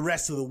 The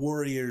rest of the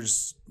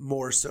Warriors,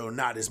 more so,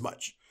 not as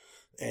much.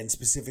 And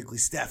specifically,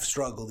 Steph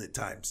struggled at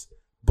times.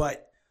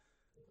 But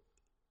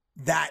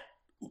that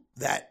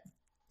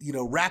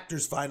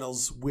Raptors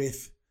finals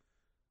with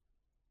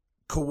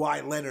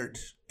Kawhi Leonard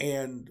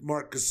and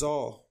Marc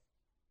Gasol,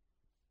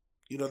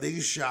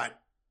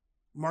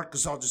 Marc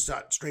Gasol just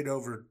shot straight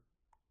over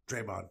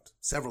Draymond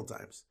several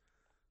times.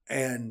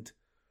 And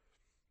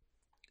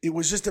it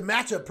was just a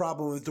matchup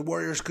problem that the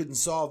Warriors couldn't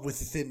solve with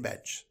the thin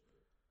bench.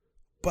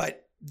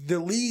 But the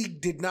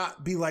league did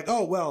not be like,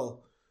 oh,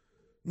 well,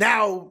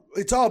 now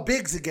it's all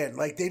bigs again.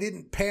 Like, they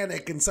didn't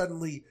panic and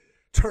suddenly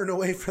turn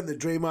away from the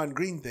Draymond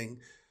Green thing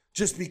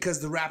just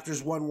because the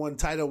Raptors won one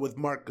title with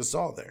Marc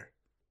Gasol there.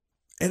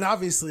 And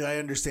obviously, I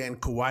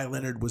understand Kawhi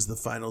Leonard was the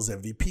finals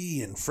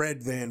MVP and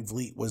Fred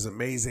VanVleet was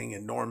amazing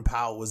and Norm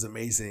Powell was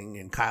amazing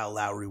and Kyle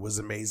Lowry was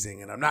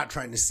amazing. And I'm not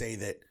trying to say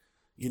that,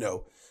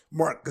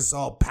 Marc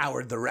Gasol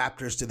powered the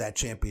Raptors to that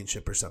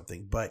championship or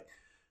something, but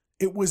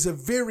it was a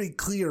very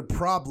clear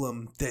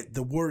problem that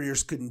the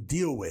Warriors couldn't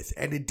deal with,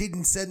 and it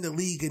didn't send the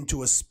league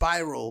into a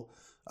spiral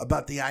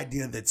about the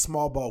idea that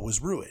small ball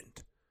was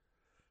ruined.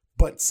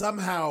 But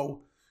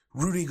somehow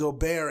Rudy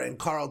Gobert and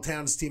Karl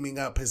Towns teaming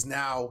up has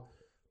now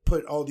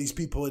put all these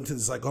people into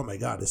this like, oh my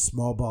God, is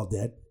small ball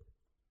dead?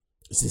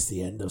 Is this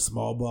the end of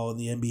small ball in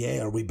the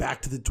NBA? Are we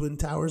back to the Twin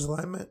Towers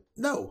alignment?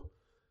 No.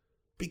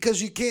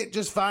 Because you can't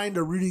just find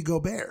a Rudy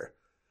Gobert.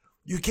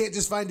 You can't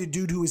just find a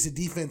dude who is a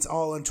defense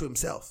all unto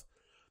himself.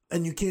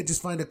 And you can't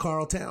just find a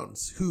Karl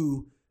Towns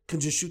who can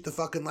just shoot the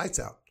fucking lights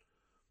out.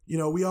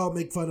 We all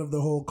make fun of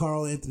the whole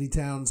Karl Anthony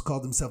Towns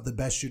called himself the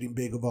best shooting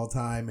big of all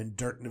time. And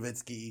Dirk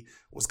Nowitzki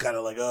was kind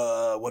of like,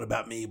 what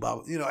about me?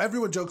 Blah, blah.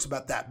 Everyone jokes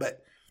about that.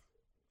 But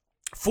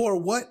for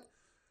what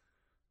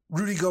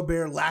Rudy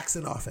Gobert lacks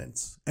in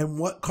offense and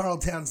what Karl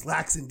Towns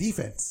lacks in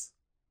defense,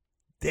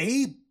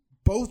 they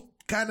both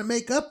kind of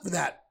make up for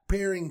that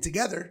pairing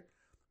together.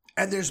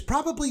 And there's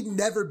probably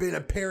never been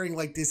a pairing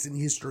like this in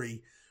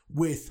history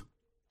with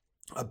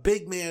a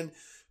big man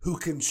who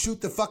can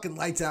shoot the fucking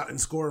lights out and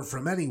score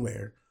from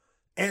anywhere,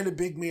 and a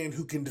big man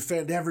who can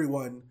defend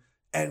everyone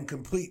and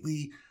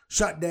completely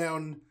shut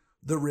down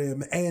the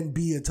rim and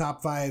be a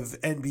top 5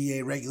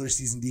 NBA regular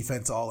season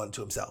defense all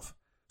unto himself.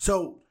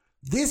 So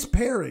this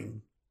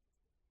pairing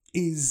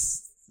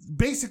is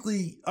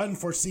basically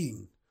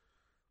unforeseen.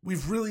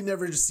 We've really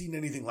never just seen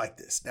anything like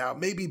this. Now,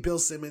 maybe Bill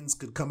Simmons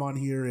could come on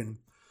here and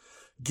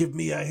give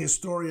me a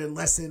historian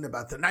lesson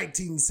about the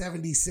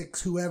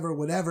 1976 whoever,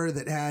 whatever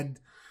that had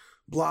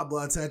blah,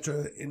 blah,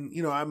 etc. And,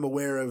 I'm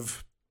aware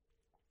of,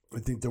 I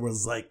think there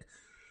was like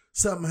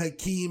some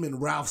Hakeem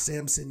and Ralph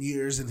Sampson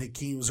years and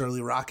Hakeem's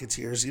early Rockets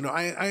years.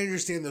 I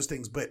understand those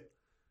things, but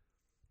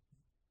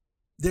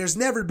there's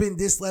never been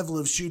this level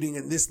of shooting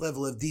and this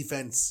level of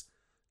defense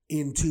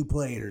in two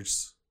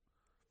players,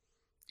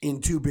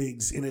 in two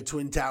bigs, in a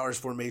Twin Towers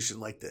formation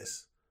like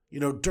this.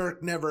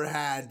 Dirk never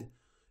had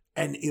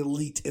an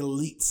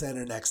elite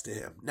center next to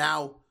him.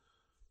 Now,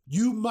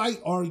 you could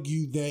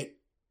argue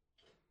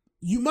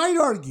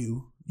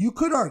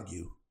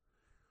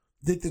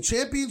that the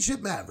championship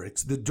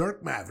Mavericks, the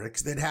Dirk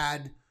Mavericks, that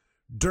had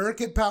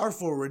Dirk at power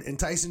forward and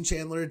Tyson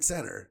Chandler at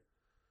center,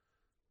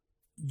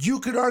 you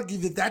could argue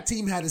that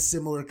team had a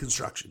similar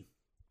construction.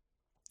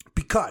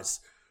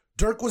 Because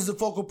Dirk was the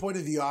focal point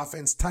of the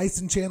offense,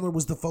 Tyson Chandler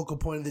was the focal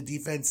point of the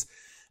defense,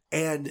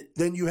 and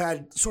then you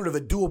had sort of a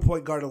dual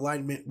point guard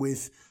alignment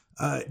with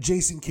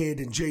Jason Kidd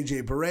and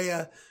JJ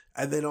Barea,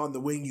 and then on the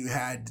wing you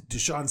had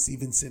Deshaun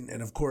Stevenson,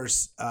 and of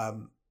course,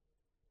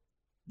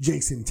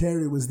 Jason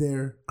Terry was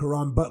there.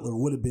 Caron Butler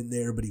would have been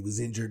there, but he was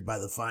injured by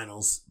the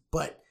finals.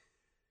 But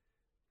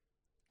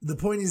the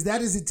point is,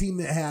 that is a team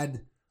that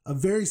had a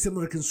very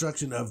similar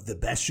construction of the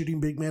best shooting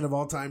big man of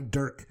all time,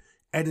 Dirk,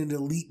 and an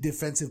elite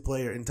defensive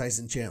player in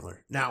Tyson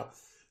Chandler. Now,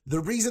 the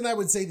reason I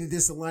would say that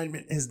this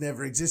alignment has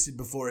never existed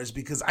before is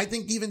because I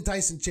think even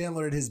Tyson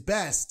Chandler at his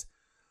best,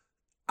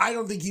 I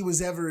don't think he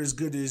was ever as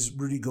good as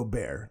Rudy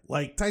Gobert.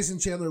 Like, Tyson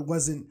Chandler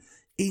wasn't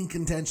in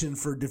contention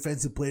for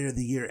Defensive Player of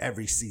the Year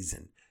every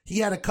season. He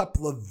had a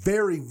couple of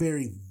very,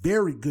 very,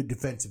 very good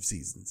defensive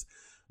seasons.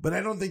 But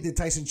I don't think that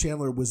Tyson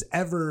Chandler was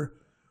ever,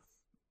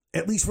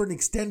 at least for an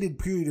extended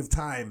period of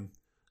time,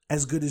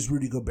 as good as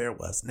Rudy Gobert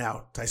was.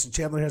 Now, Tyson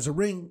Chandler has a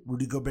ring,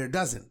 Rudy Gobert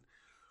doesn't.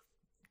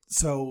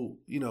 So,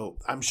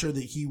 I'm sure that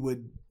he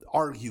would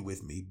argue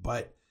with me.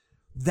 But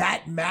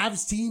that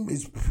Mavs team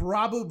is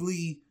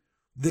probably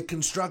the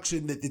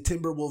construction that the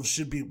Timberwolves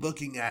should be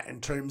looking at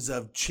in terms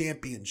of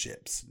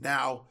championships.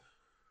 Now,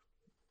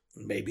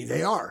 maybe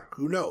they are.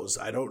 Who knows?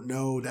 I don't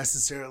know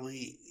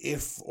necessarily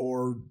if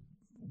or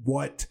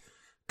what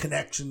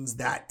connections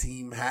that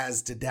team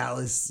has to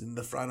Dallas in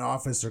the front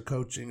office or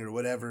coaching or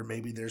whatever.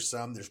 Maybe there's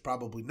some, there's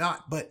probably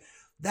not. But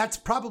that's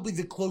probably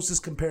the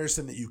closest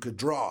comparison that you could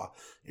draw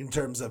in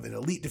terms of an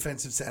elite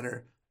defensive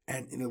center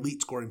and an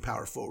elite scoring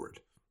power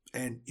forward.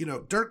 And,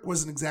 Dirk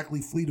wasn't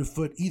exactly fleet of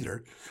foot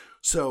either.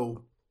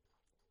 So,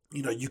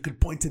 you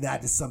could point to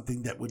that as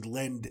something that would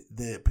lend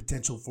the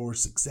potential for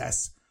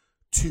success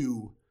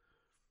to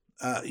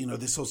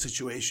this whole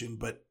situation,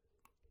 but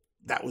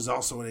that was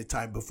also in a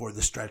time before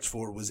the stretch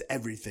four was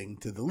everything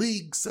to the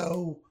league,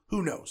 so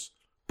who knows?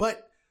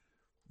 But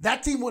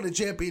that team won a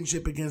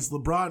championship against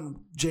LeBron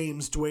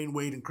James, Dwayne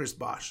Wade, and Chris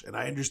Bosh, and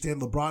I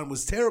understand LeBron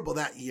was terrible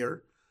that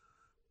year,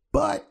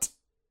 but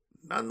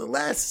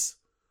nonetheless,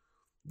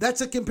 that's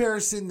a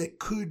comparison that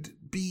could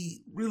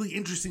be really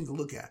interesting to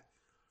look at.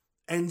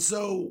 And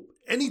so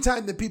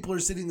anytime that people are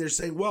sitting there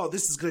saying, well,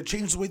 this is going to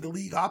change the way the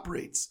league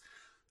operates,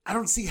 I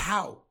don't see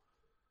how.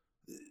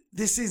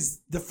 This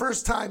is the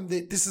first time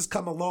that this has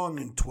come along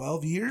in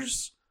 12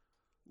 years.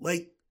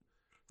 Like,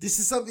 this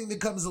is something that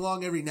comes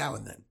along every now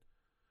and then.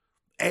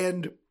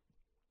 And,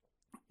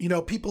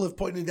 people have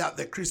pointed out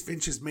that Chris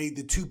Finch has made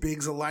the two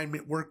bigs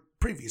alignment work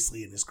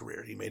previously in his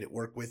career. He made it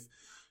work with,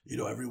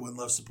 everyone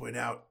loves to point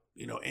out,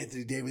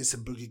 Anthony Davis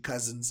and Boogie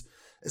Cousins.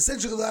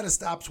 Essentially a lot of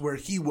stops where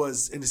he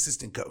was an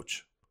assistant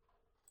coach.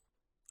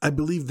 I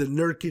believe the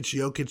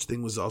Nurkic-Jokic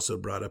thing was also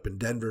brought up in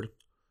Denver.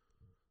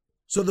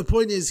 So the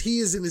point is, he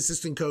is an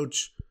assistant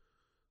coach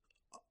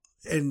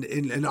and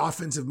an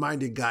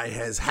offensive-minded guy,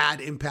 has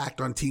had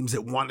impact on teams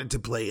that wanted to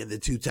play in the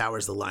two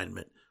towers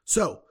alignment.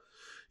 So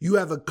you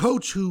have a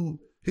coach who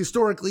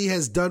historically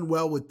has done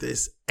well with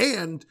this,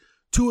 and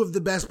two of the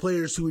best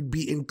players who would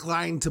be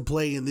inclined to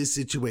play in this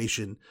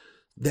situation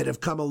that have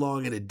come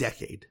along in a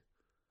decade.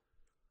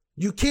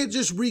 You can't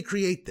just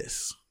recreate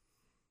this.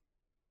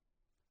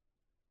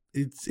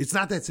 It's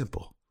not that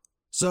simple.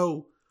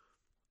 So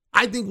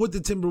I think what the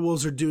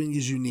Timberwolves are doing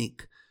is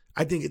unique.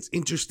 I think it's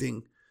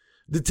interesting.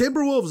 The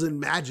Timberwolves and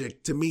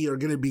Magic, to me, are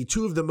going to be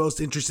two of the most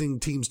interesting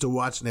teams to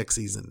watch next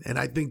season. And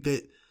I think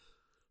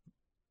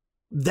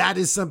that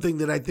is something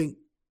that I think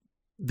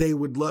they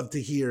would love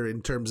to hear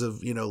in terms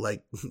of,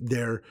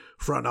 their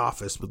front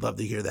office would love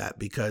to hear that,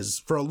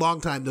 because for a long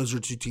time, those were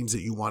two teams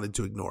that you wanted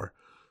to ignore.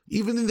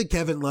 Even in the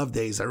Kevin Love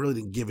days, I really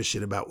didn't give a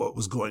shit about what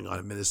was going on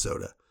in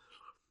Minnesota.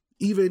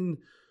 Even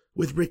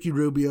with Ricky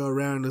Rubio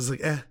around, it's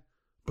like,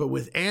 But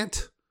with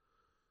Ant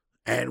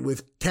and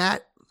with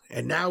Cat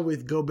and now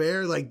with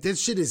Gobert, like,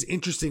 this shit is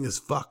interesting as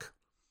fuck.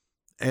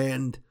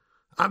 And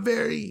I'm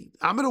going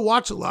to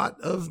watch a lot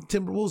of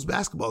Timberwolves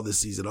basketball this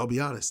season, I'll be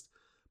honest.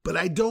 But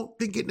I don't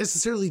think it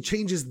necessarily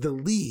changes the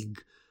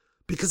league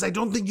because I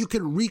don't think you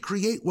can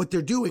recreate what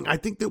they're doing. I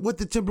think that what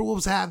the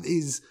Timberwolves have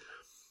is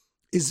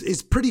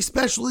pretty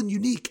special and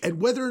unique.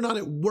 And whether or not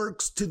it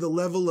works to the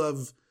level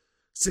of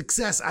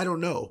success, I don't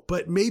know.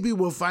 But maybe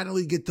we'll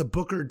finally get the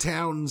Booker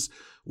Towns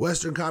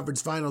Western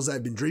Conference Finals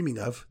I've been dreaming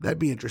of. That'd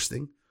be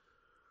interesting.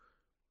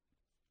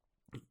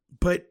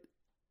 But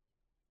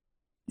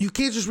you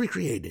can't just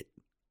recreate it.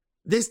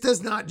 This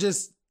does not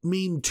just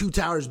mean Two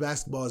Towers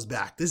basketball is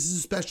back. This is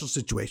a special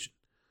situation.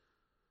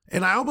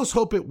 And I almost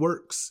hope it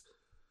works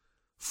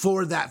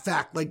for that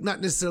fact. Like, not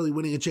necessarily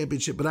winning a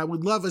championship, but I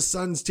would love a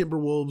Suns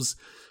Timberwolves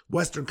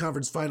Western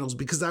Conference Finals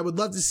because I would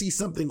love to see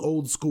something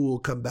old school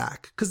come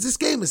back. Because this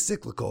game is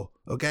cyclical,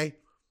 okay?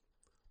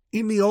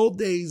 In the old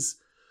days,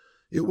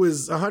 it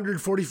was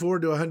 144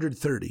 to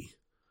 130.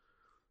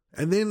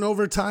 And then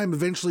over time,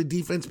 eventually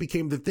defense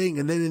became the thing.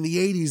 And then in the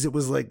 80s, it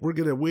was like, we're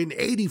going to win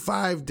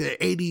 85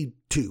 to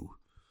 82.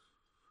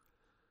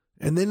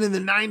 And then in the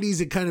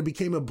 90s, it kind of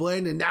became a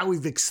blend. And now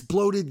we've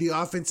exploded the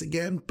offense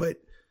again. But,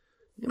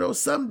 you know,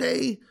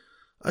 someday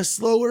a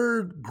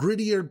slower,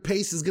 grittier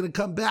pace is going to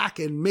come back.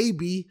 And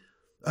maybe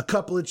a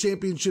couple of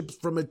championships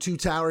from a Two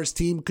Towers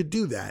team could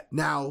do that.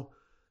 Now,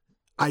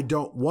 I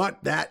don't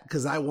want that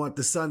because I want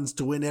the Suns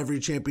to win every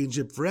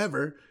championship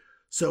forever.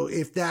 So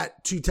if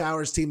that Two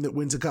Towers team that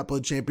wins a couple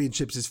of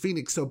championships is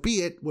Phoenix, so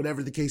be it,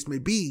 whatever the case may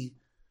be.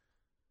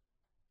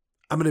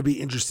 I'm going to be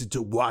interested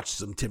to watch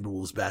some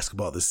Timberwolves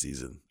basketball this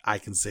season. I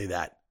can say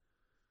that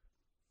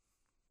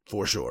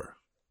for sure.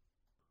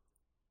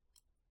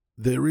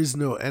 There is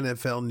no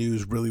NFL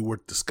news really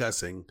worth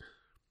discussing.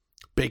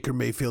 Baker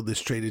Mayfield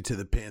is traded to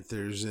the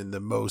Panthers in the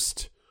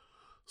most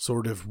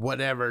sort of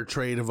whatever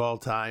trade of all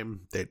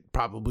time that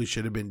probably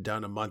should have been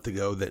done a month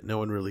ago that no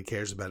one really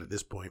cares about at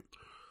this point.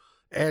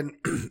 And,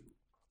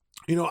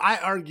 you know, I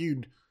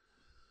argued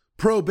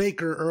pro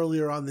Baker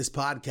earlier on this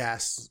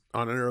podcast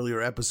on an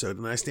earlier episode,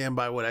 and I stand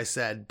by what I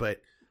said.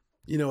 But,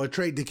 you know, a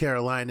trade to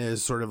Carolina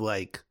is sort of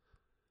like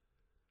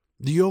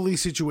the only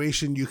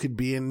situation you could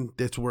be in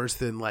that's worse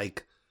than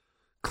like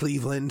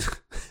Cleveland,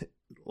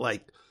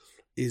 like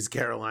is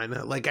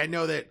Carolina. Like, I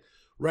know that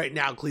right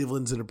now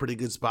Cleveland's in a pretty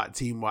good spot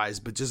team wise,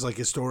 but just like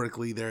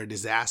historically, they're a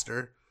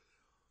disaster.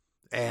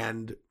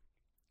 And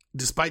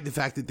despite the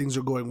fact that things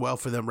are going well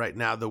for them right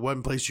now, the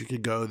one place you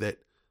could go that,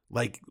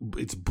 like,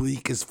 it's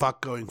bleak as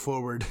fuck going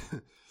forward,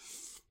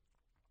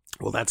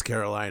 well, that's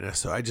Carolina.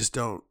 So I just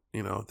don't,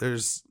 you know,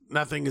 there's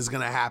nothing is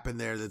going to happen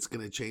there that's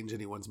going to change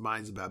anyone's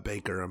minds about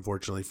Baker,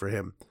 unfortunately for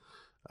him.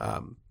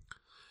 And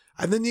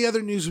then the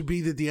other news would be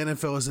that the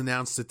NFL has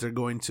announced that they're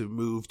going to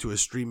move to a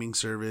streaming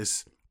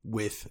service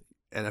with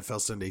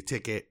NFL Sunday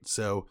Ticket.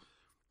 So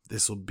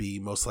this will be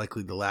most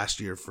likely the last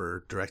year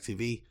for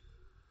DirecTV.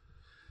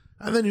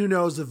 And then who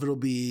knows if it'll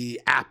be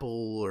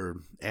Apple or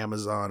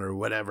Amazon or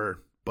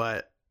whatever.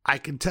 But I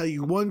can tell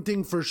you one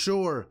thing for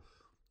sure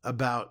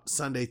about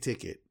Sunday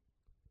Ticket.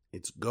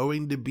 It's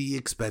going to be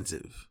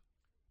expensive.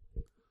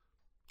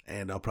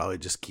 And I'll probably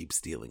just keep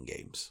stealing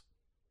games.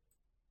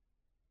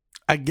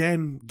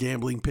 Again,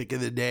 gambling pick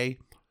of the day.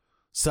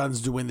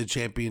 Suns to win the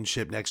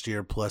championship next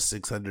year plus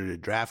 600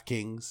 at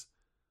DraftKings.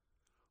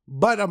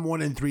 But I'm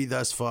 1-3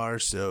 thus far,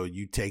 so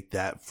you take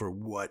that for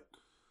what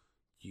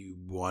you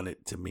want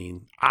it to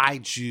mean. I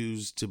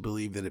choose to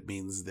believe that it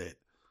means that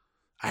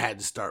I had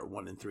to start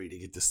 1-3 to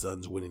get the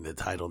Suns winning the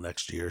title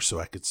next year so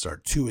I could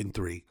start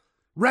 2-3.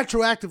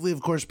 Retroactively,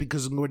 of course,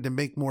 because I'm going to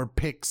make more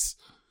picks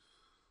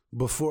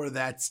before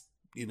that's,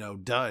 you know,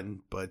 done.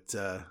 But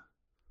I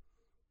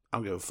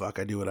don't give a fuck.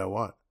 I do what I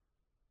want.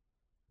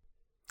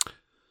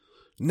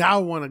 Now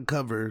I want to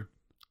cover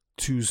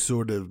two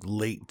sort of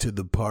late to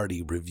the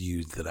party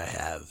reviews that I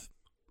have.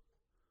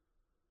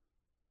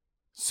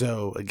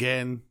 So,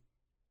 again,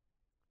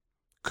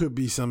 could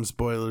be some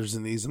spoilers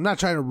in these. I'm not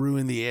trying to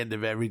ruin the end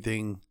of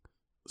everything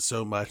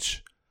so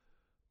much,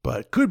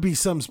 but could be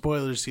some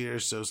spoilers here,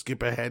 so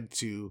skip ahead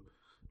to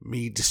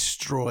me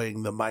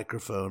destroying the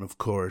microphone, of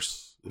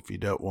course, if you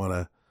don't want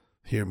to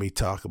hear me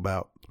talk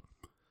about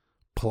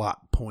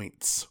plot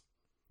points.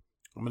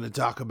 I'm going to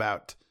talk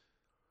about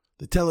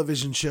the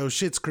television show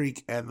Schitt's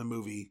Creek and the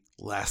movie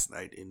Last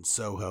Night in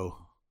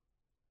Soho.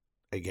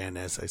 Again,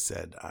 as I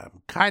said,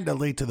 I'm kind of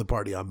late to the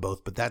party on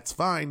both, but that's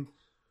fine.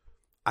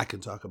 I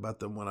can talk about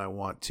them when I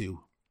want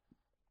to.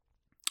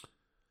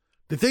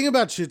 The thing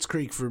about Schitt's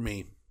Creek for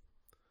me,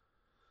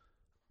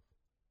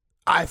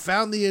 I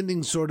found the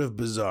ending sort of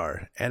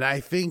bizarre, and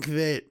I think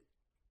that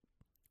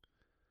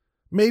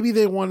maybe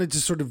they wanted to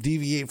sort of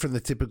deviate from the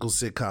typical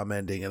sitcom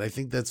ending, and I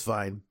think that's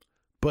fine.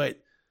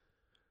 But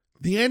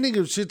the ending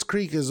of Schitt's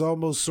Creek is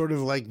almost sort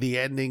of like the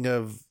ending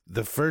of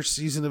the first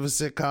season of a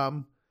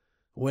sitcom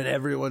when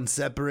everyone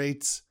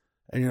separates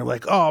and you're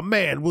like, oh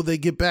man, will they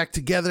get back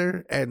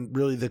together? And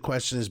really the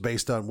question is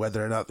based on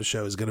whether or not the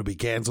show is going to be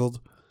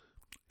canceled.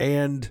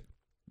 And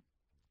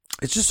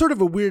it's just sort of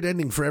a weird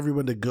ending for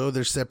everyone to go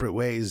their separate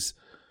ways.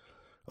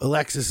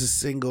 Alexis is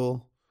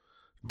single.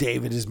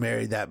 David is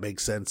married. That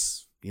makes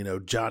sense. You know,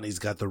 Johnny's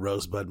got the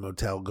Rosebud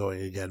Motel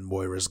going again.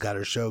 Moira's got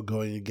her show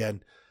going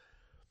again.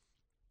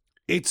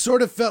 It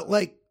sort of felt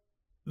like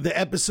the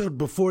episode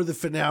before the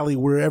finale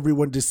where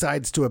everyone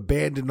decides to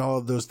abandon all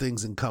of those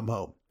things and come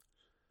home.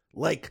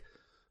 Like,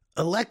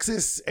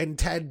 Alexis and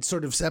Ted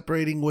sort of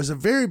separating was a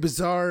very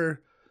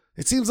bizarre...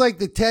 It seems like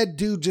the Ted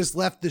dude just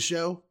left the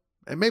show,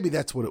 and maybe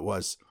that's what it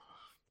was.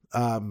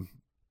 And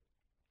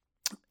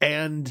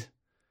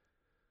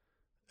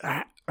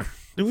it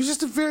was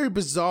just a very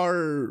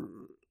bizarre...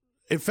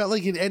 It felt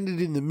like it ended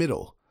in the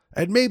middle.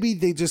 And maybe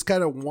they just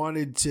kind of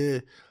wanted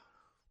to...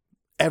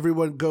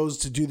 Everyone goes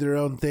to do their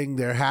own thing.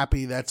 They're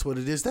happy. That's what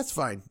it is. That's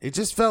fine. It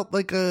just felt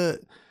like a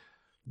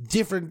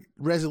different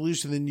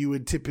resolution than you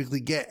would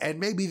typically get. And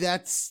maybe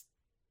that's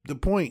the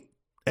point.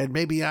 And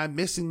maybe I'm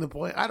missing the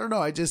point. I don't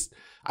know.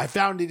 I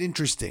found it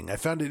interesting. I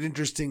found it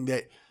interesting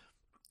that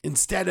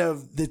instead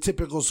of the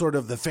typical sort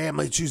of the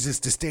family chooses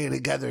to stay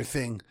together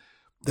thing,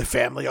 the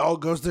family all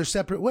goes their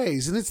separate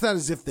ways. And it's not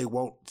as if they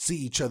won't see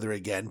each other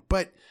again.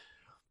 But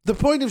the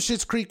point of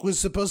Schitt's Creek was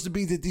supposed to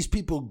be that these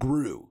people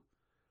grew.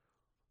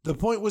 The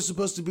point was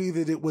supposed to be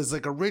that it was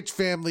like a rich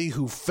family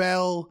who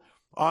fell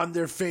on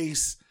their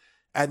face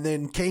and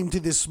then came to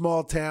this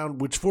small town,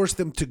 which forced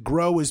them to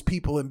grow as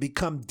people and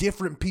become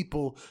different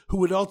people who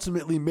would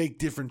ultimately make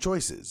different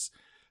choices.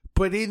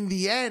 But in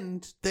the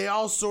end, they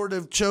all sort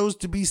of chose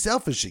to be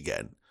selfish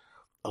again.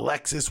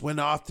 Alexis went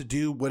off to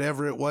do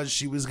whatever it was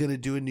she was going to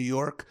do in New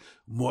York.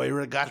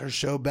 Moira got her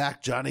show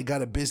back. Johnny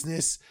got a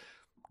business.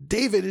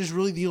 David is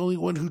really the only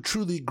one who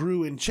truly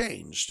grew and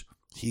changed.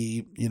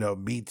 He,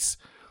 meets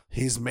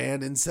his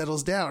man and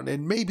settles down.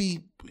 And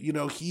maybe,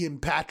 he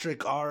and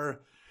Patrick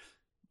are,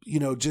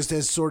 just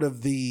as sort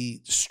of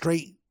the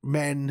straight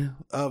men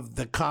of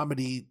the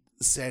comedy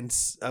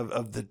sense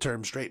of the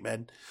term straight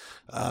men.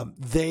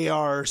 They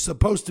are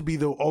supposed to be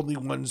the only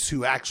ones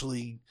who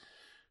actually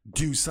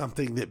do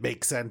something that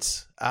makes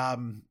sense.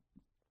 But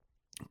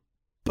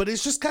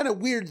it's just kind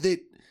of weird that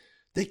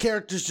the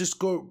characters just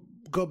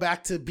go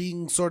back to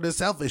being sort of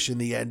selfish in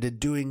the end and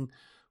doing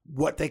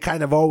what they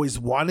kind of always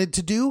wanted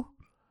to do.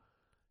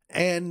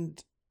 And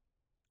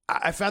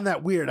I found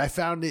that weird. I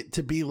found it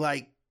to be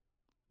like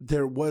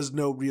there was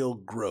no real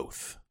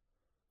growth.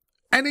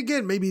 And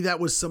again, maybe that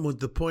was somewhat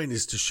the point,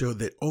 is to show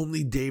that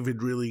only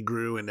David really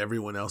grew and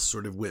everyone else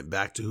sort of went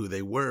back to who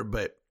they were.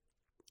 But,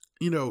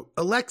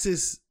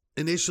 Alexis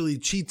initially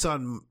cheats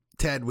on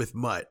Ted with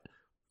Mutt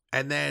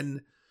and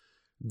then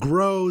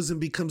grows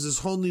and becomes this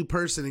whole new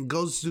person and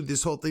goes through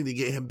this whole thing to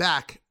get him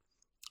back.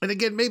 And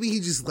again, maybe he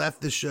just left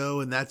the show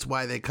and that's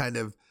why they kind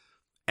of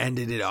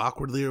ended it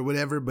awkwardly or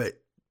whatever, but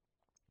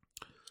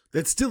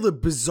that's still a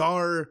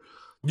bizarre...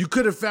 You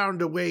could have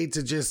found a way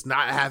to just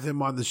not have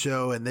him on the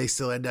show and they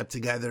still end up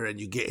together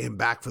and you get him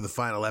back for the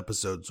final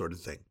episode sort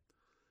of thing.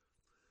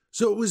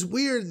 So it was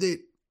weird that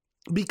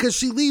because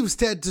she leaves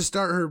Ted to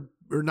start her,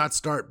 or not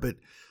start, but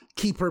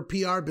keep her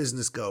PR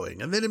business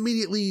going, and then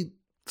immediately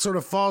sort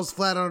of falls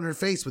flat on her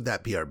face with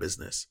that PR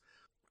business.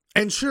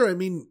 And sure,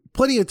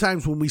 plenty of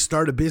times when we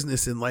start a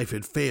business in life,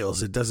 it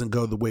fails. It doesn't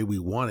go the way we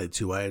want it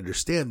to. I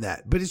understand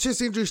that. But it's just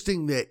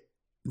interesting that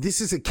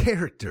this is a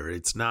character.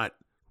 It's not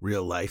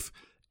real life.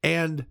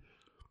 And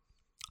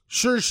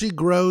sure, she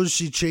grows,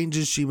 she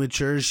changes, she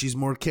matures, she's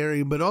more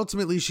caring, but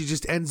ultimately she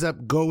just ends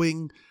up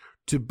going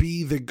to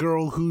be the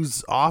girl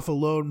who's off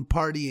alone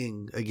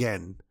partying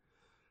again.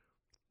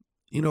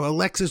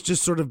 Alexis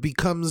just sort of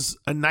becomes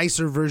a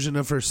nicer version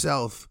of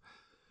herself.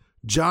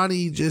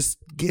 Johnny just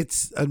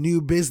gets a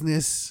new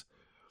business.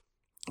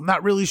 I'm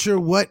not really sure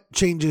what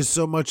changes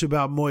so much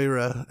about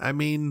Moira.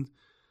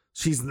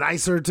 She's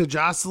nicer to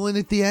Jocelyn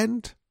at the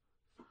end.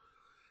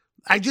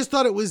 I just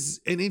thought it was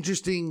an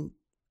interesting...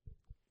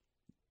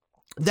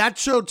 That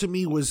show to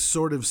me was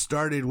sort of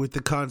started with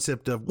the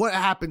concept of what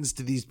happens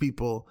to these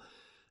people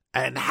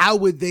and how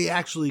would they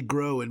actually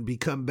grow and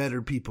become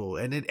better people.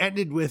 And it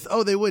ended with,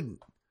 they wouldn't.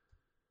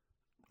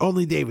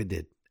 Only David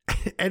did.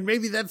 And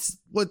maybe that's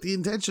what the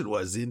intention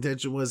was. The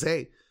intention was,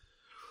 hey,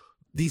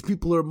 these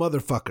people are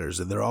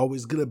motherfuckers and they're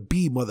always going to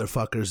be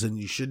motherfuckers and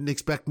you shouldn't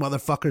expect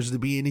motherfuckers to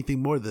be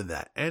anything more than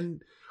that.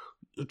 And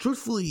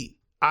truthfully,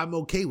 I'm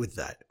okay with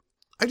that.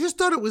 I just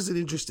thought it was an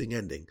interesting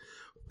ending.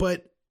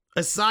 But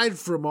aside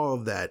from all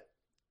of that,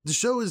 the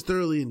show is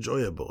thoroughly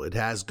enjoyable. It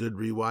has good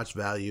rewatch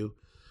value.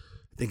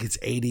 I think it's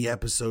 80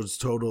 episodes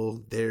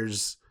total.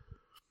 There's,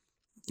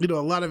 a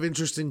lot of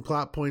interesting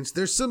plot points.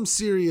 There's some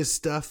serious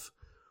stuff.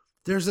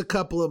 There's a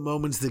couple of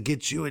moments that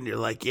get you and you're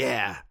like,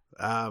 yeah.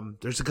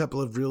 There's a couple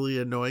of really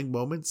annoying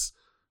moments.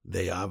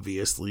 They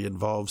obviously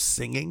involve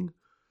singing.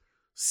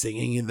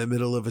 Singing in the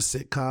middle of a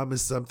sitcom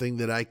is something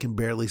that I can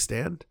barely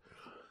stand.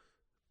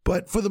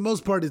 But for the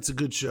most part, it's a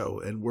good show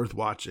and worth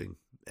watching.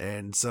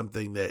 And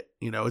something that,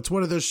 it's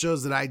one of those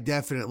shows that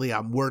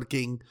I'm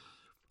working.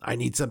 I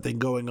need something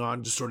going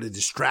on to sort of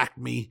distract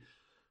me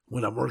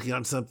when I'm working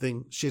on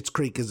something. Schitt's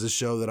Creek is a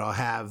show that I'll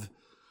have,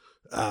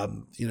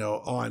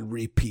 on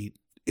repeat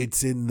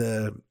it's in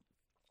the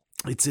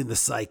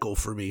cycle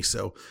for me.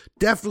 So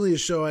definitely a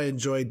show I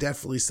enjoy,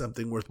 definitely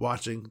something worth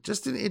watching.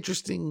 Just an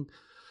interesting,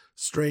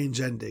 strange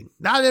ending.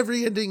 Not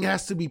every ending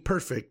has to be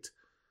perfect.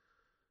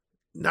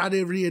 Not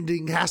every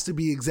ending has to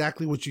be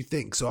exactly what you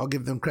think. So I'll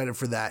give them credit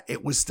for that.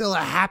 It was still a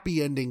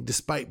happy ending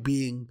despite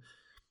being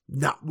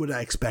not what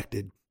I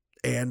expected.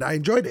 And I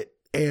enjoyed it.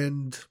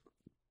 And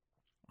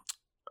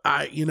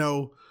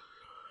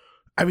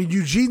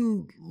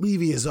Eugene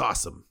Levy is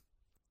awesome.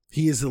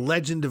 He is a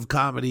legend of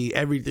comedy.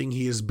 Everything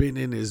he has been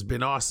in has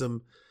been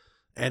awesome.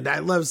 And I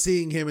love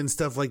seeing him in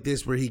stuff like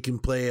this where he can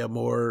play a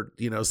more,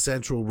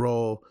 central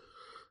role.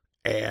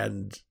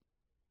 And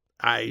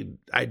I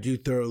do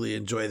thoroughly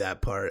enjoy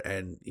that part.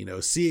 And,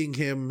 seeing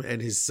him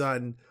and his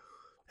son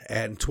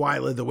and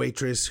Twyla, the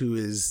waitress, who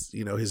is,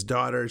 his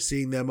daughter,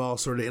 seeing them all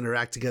sort of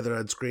interact together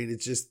on screen.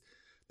 It's just,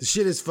 the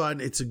shit is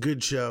fun. It's a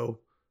good show.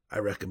 I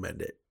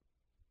recommend it.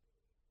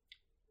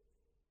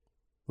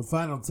 The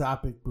final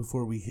topic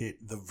before we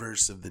hit the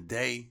verse of the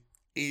day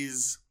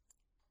is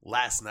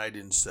Last Night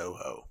in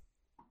Soho.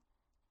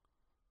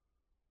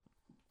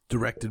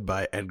 Directed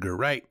by Edgar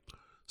Wright,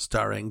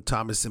 starring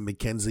Thomasin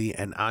McKenzie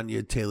and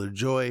Anya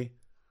Taylor-Joy.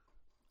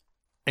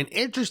 An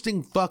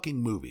interesting fucking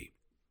movie.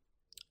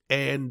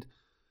 And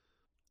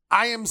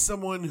I am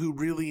someone who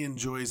really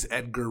enjoys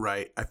Edgar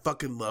Wright. I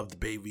fucking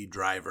loved Baby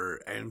Driver.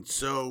 And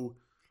so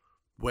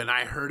when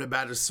I heard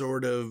about a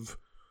sort of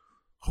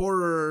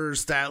horror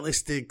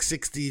stylistic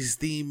 60s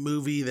theme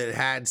movie that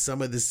had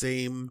some of the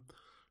same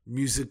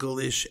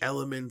musical-ish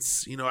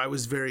elements, I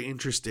was very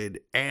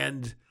interested.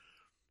 And,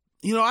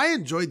 I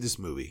enjoyed this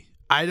movie.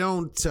 I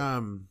don't,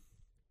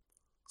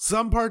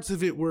 some parts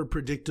of it were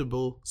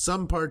predictable.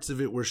 Some parts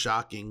of it were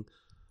shocking.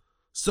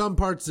 Some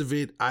parts of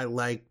it I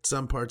liked.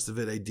 Some parts of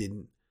it I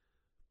didn't.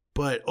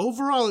 But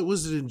overall, it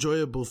was an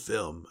enjoyable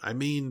film. I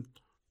mean,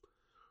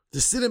 the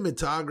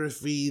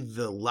cinematography,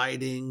 the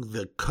lighting,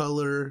 the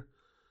color,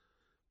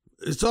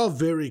 it's all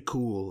very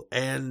cool.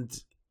 And,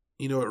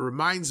 it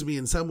reminds me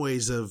in some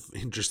ways of,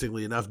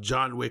 interestingly enough,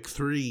 John Wick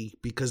 3,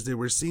 because there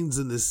were scenes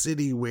in the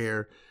city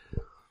where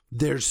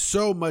there's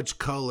so much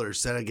color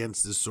set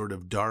against this sort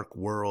of dark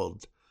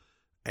world.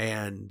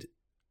 And,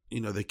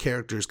 the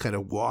characters kind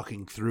of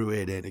walking through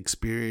it and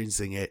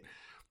experiencing it.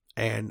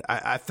 And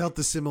I felt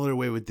the similar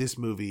way with this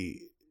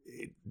movie.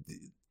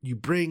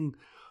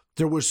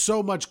 There was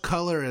so much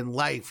color and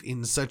life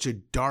in such a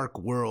dark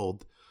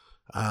world.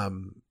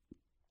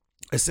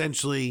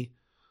 Essentially,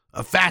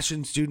 a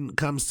fashion student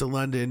comes to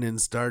London and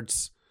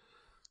starts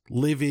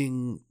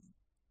living,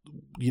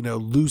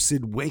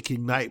 lucid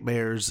waking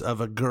nightmares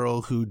of a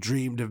girl who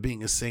dreamed of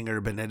being a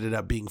singer but ended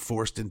up being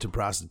forced into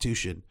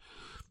prostitution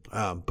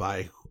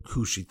by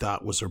who she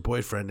thought was her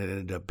boyfriend and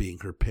ended up being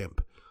her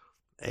pimp.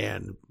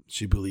 And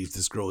she believes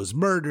this girl is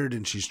murdered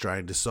and she's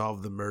trying to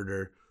solve the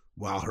murder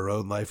while her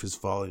own life is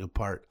falling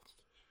apart.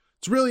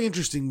 It's a really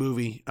interesting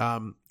movie.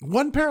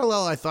 One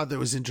parallel I thought that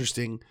was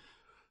interesting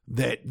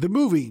that the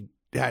movie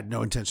had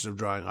no intention of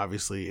drawing,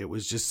 obviously. It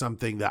was just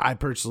something that I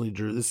personally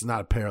drew. This is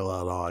not a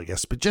parallel at all, I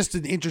guess, but just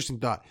an interesting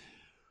thought.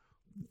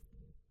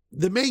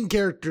 The main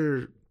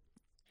character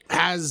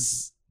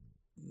has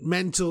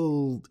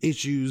mental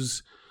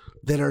issues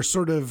that are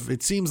sort of,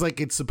 it seems like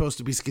it's supposed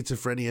to be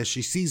schizophrenia.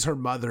 She sees her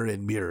mother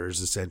in mirrors,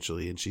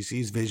 essentially, and she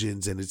sees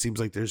visions, and it seems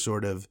like they're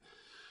sort of,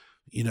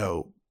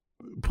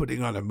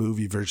 putting on a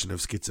movie version of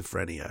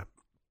schizophrenia.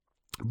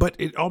 But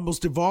it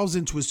almost evolves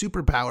into a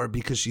superpower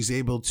because she's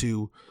able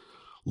to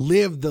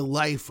live the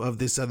life of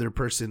this other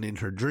person in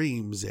her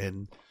dreams.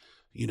 And,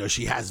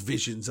 she has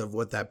visions of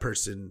what that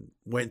person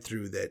went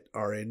through that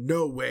are in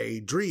no way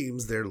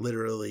dreams. They're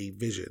literally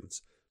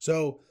visions.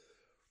 So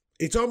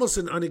it's almost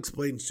an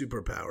unexplained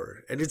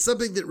superpower. And it's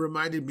something that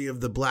reminded me of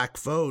The Black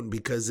Phone,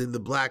 because in The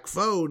Black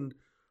Phone,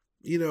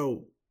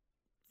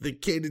 the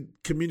kid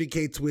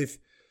communicates with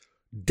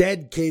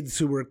dead kids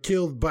who were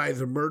killed by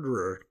the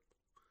murderer.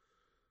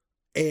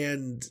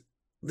 And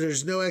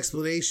there's no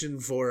explanation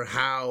for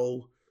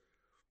how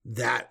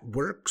that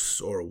works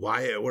or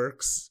why it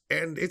works.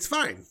 And it's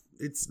fine.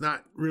 It's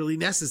not really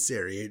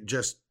necessary. It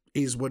just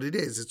is what it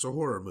is. It's a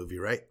horror movie,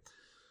 right?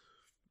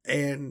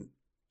 And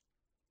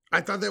I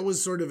thought that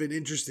was sort of an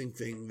interesting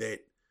thing that,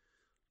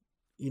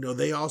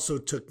 they also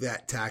took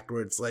that tack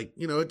where it's like,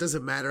 it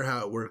doesn't matter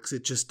how it works.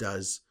 It just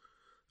does.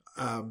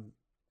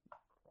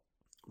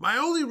 My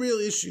only real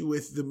issue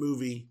with the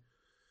movie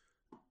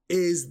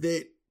is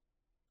that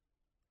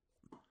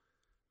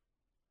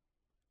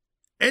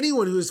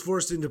anyone who is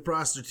forced into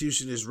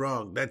prostitution is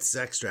wrong. That's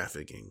sex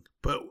trafficking.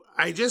 But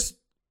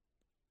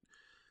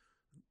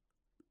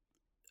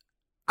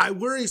I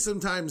worry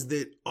sometimes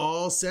that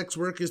all sex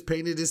work is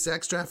painted as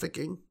sex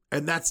trafficking,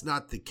 and that's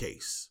not the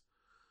case.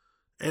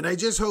 And I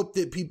just hope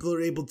that people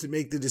are able to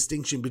make the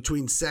distinction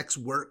between sex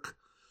work,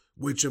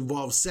 which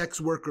involves sex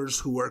workers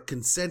who are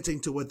consenting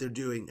to what they're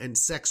doing, and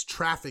sex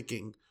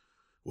trafficking,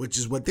 which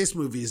is what this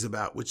movie is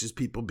about, which is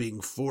people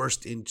being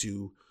forced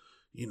into,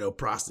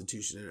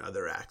 prostitution and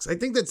other acts. I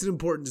think that's an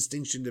important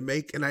distinction to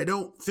make, and I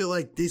don't feel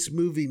like this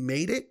movie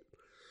made it.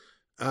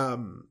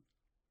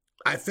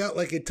 I felt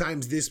like at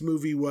times this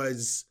movie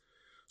was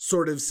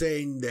sort of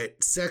saying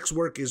that sex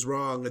work is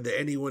wrong and that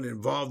anyone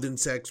involved in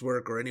sex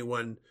work or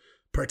anyone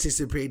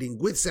participating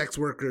with sex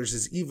workers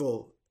is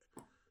evil.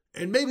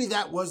 And maybe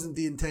that wasn't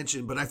the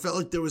intention, but I felt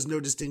like there was no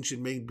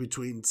distinction made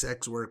between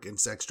sex work and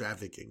sex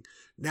trafficking.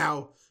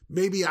 Now,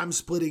 maybe I'm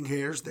splitting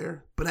hairs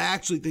there, but I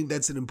actually think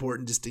that's an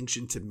important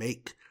distinction to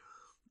make.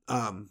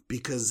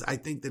 Because I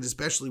think that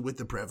especially with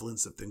the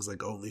prevalence of things like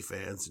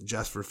OnlyFans and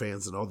Just for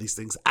Fans and all these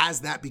things,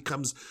 as that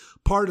becomes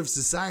part of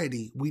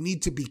society, we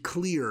need to be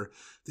clear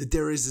that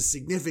there is a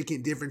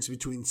significant difference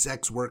between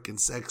sex work and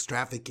sex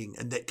trafficking,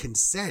 and that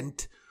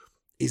consent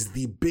is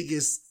the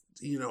biggest,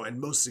 and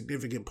most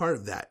significant part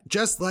of that.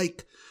 Just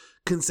like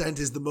consent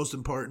is the most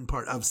important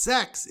part of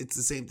sex, it's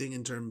the same thing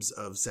in terms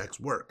of sex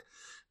work.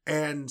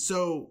 And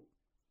so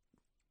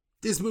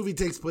this movie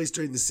takes place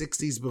during the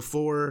 60s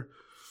before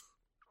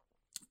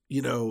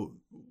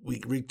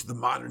we reach the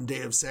modern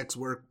day of sex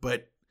work,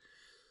 but,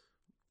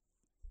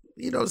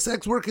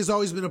 sex work has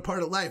always been a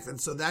part of life.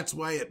 And so that's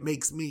why it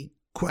makes me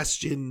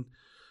question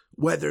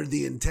whether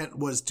the intent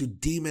was to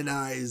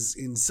demonize,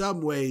 in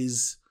some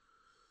ways,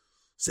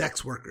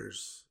 sex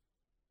workers.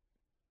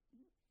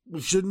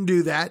 We shouldn't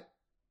do that.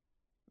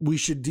 We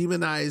should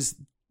demonize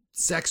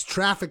sex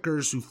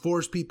traffickers who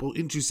force people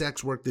into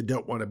sex work that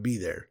don't want to be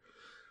there.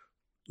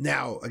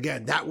 Now,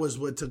 again, that was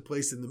what took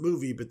place in the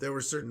movie, but there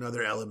were certain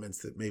other elements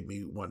that made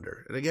me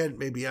wonder. And again,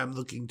 maybe I'm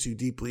looking too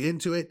deeply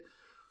into it.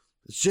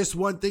 It's just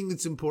one thing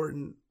that's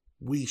important.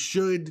 We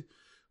should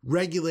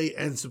regulate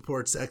and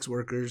support sex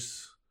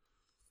workers.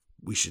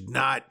 We should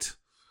not,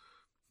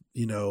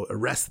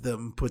 arrest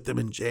them, put them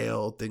in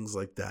jail, things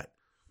like that.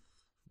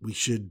 We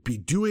should be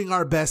doing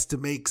our best to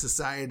make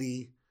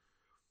society,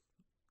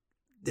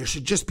 there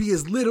should just be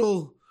as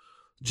little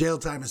jail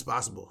time as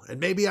possible. And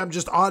maybe I'm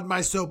just on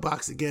my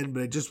soapbox again,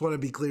 but I just want to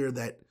be clear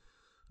that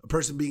a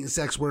person being a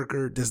sex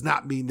worker does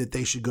not mean that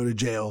they should go to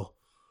jail.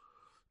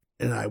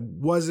 And I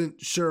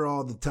wasn't sure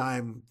all the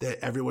time that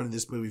everyone in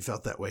this movie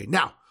felt that way.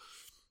 Now,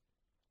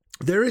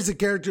 there is a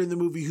character in the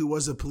movie who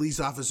was a police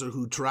officer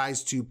who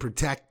tries to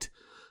protect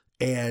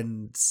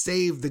and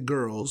save the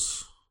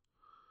girls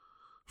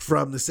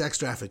from the sex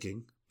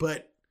trafficking,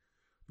 but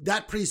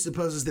that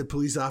presupposes that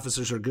police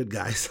officers are good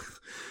guys.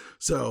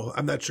 So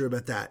I'm not sure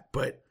about that,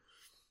 but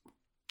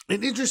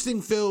an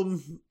interesting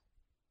film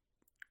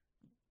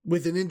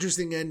with an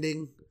interesting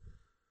ending.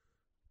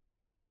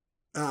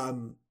 I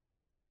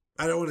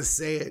don't want to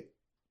say it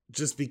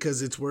just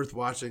because it's worth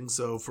watching.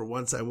 So for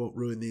once I won't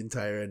ruin the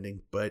entire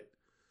ending, but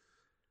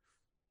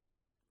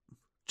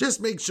just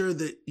make sure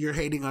that you're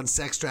hating on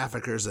sex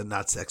traffickers and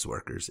not sex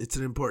workers. It's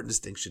an important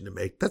distinction to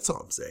make. That's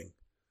all I'm saying.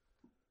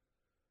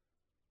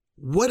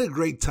 What a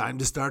great time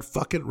to start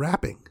fucking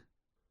rapping.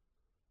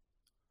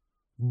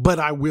 But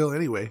I will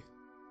anyway.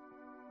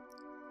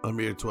 I'm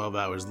here 12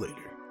 hours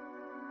later.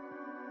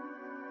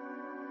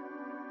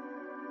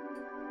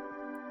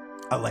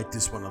 I like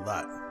this one a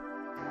lot.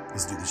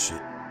 Let's do this shit.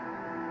 Yeah.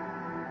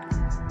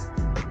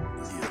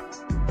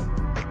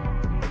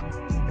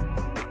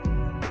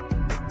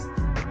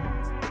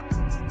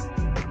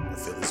 I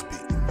feel this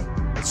beat.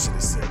 This shit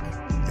is sick.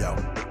 Yo.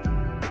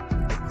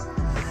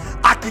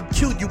 I could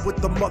kill you with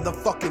the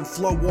motherfucking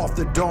flow off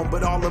the dome,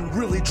 but all I'm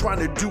really trying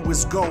to do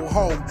is go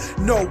home.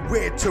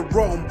 Nowhere to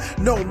roam,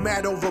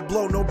 nomad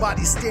overblown,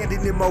 nobody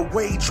standing in my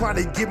way trying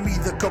to give me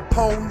the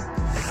Capone.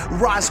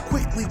 Rise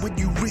quickly when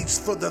you reach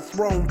for the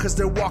throne, cause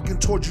they're walking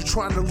towards you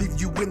trying to leave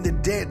you in the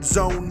dead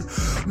zone.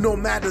 No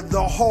matter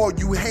the hall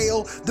you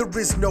hail, there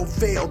is no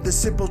veil. The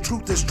simple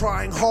truth is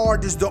trying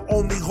hard is the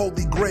only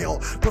holy grail.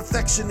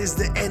 Perfection is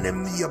the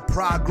enemy of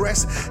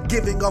progress.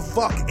 Giving a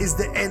fuck is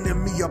the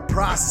enemy of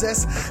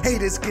process.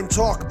 Haters can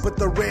talk, but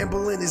the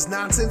rambling is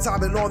nonsense.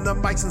 I've been on the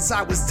mic since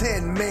I was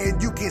 10, man,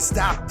 you can't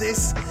stop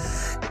this.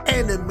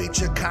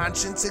 Animate your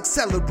conscience,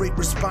 accelerate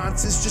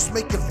responses. Just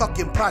make your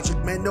fucking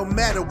project, man, no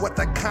matter what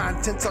the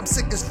contents. I'm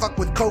sick as fuck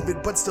with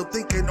COVID, but still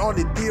thinking on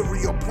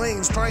ethereal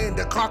planes, trying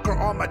to conquer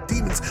all my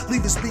demons,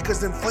 leaving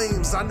speakers in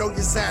flames. I know you're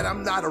sad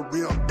I'm not a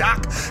real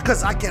doc,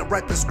 cause I can't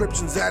write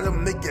prescriptions that'll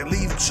make you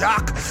leave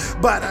chalk.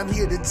 But I'm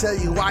here to tell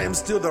you I am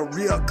still the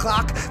real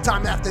clock.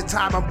 Time after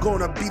time I'm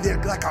gonna be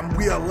there like I'm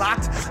real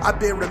locked. I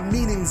bury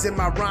meanings in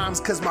my rhymes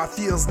cause my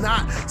feel's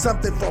not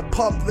something for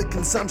public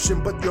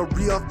consumption, but your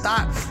real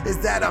thought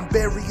is that I'm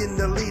burying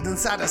the lead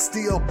inside a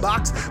steel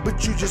box.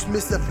 But you just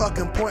missed the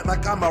fucking point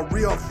like I'm a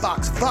real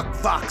fox. Fuck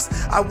Fox,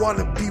 I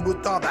wanna be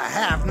with all the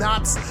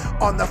have-nots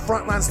on the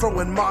front lines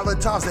throwing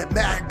Molotovs at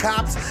mad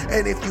cops.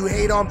 And if you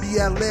hate on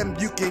BLM,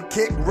 you can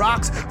kick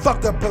rocks.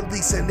 Fuck the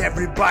police and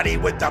everybody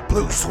with the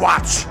blue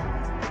swatch.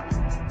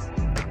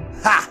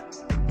 Ha!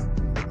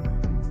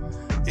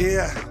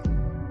 Yeah.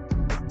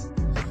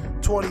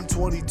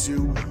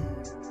 2022.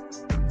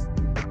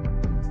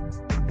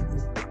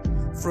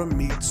 From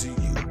me to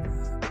you.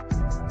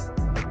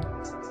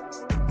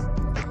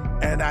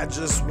 And I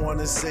just want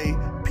to say,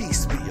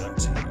 peace be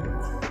unto you.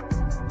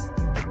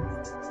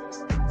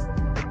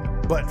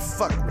 But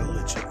fuck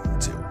religion.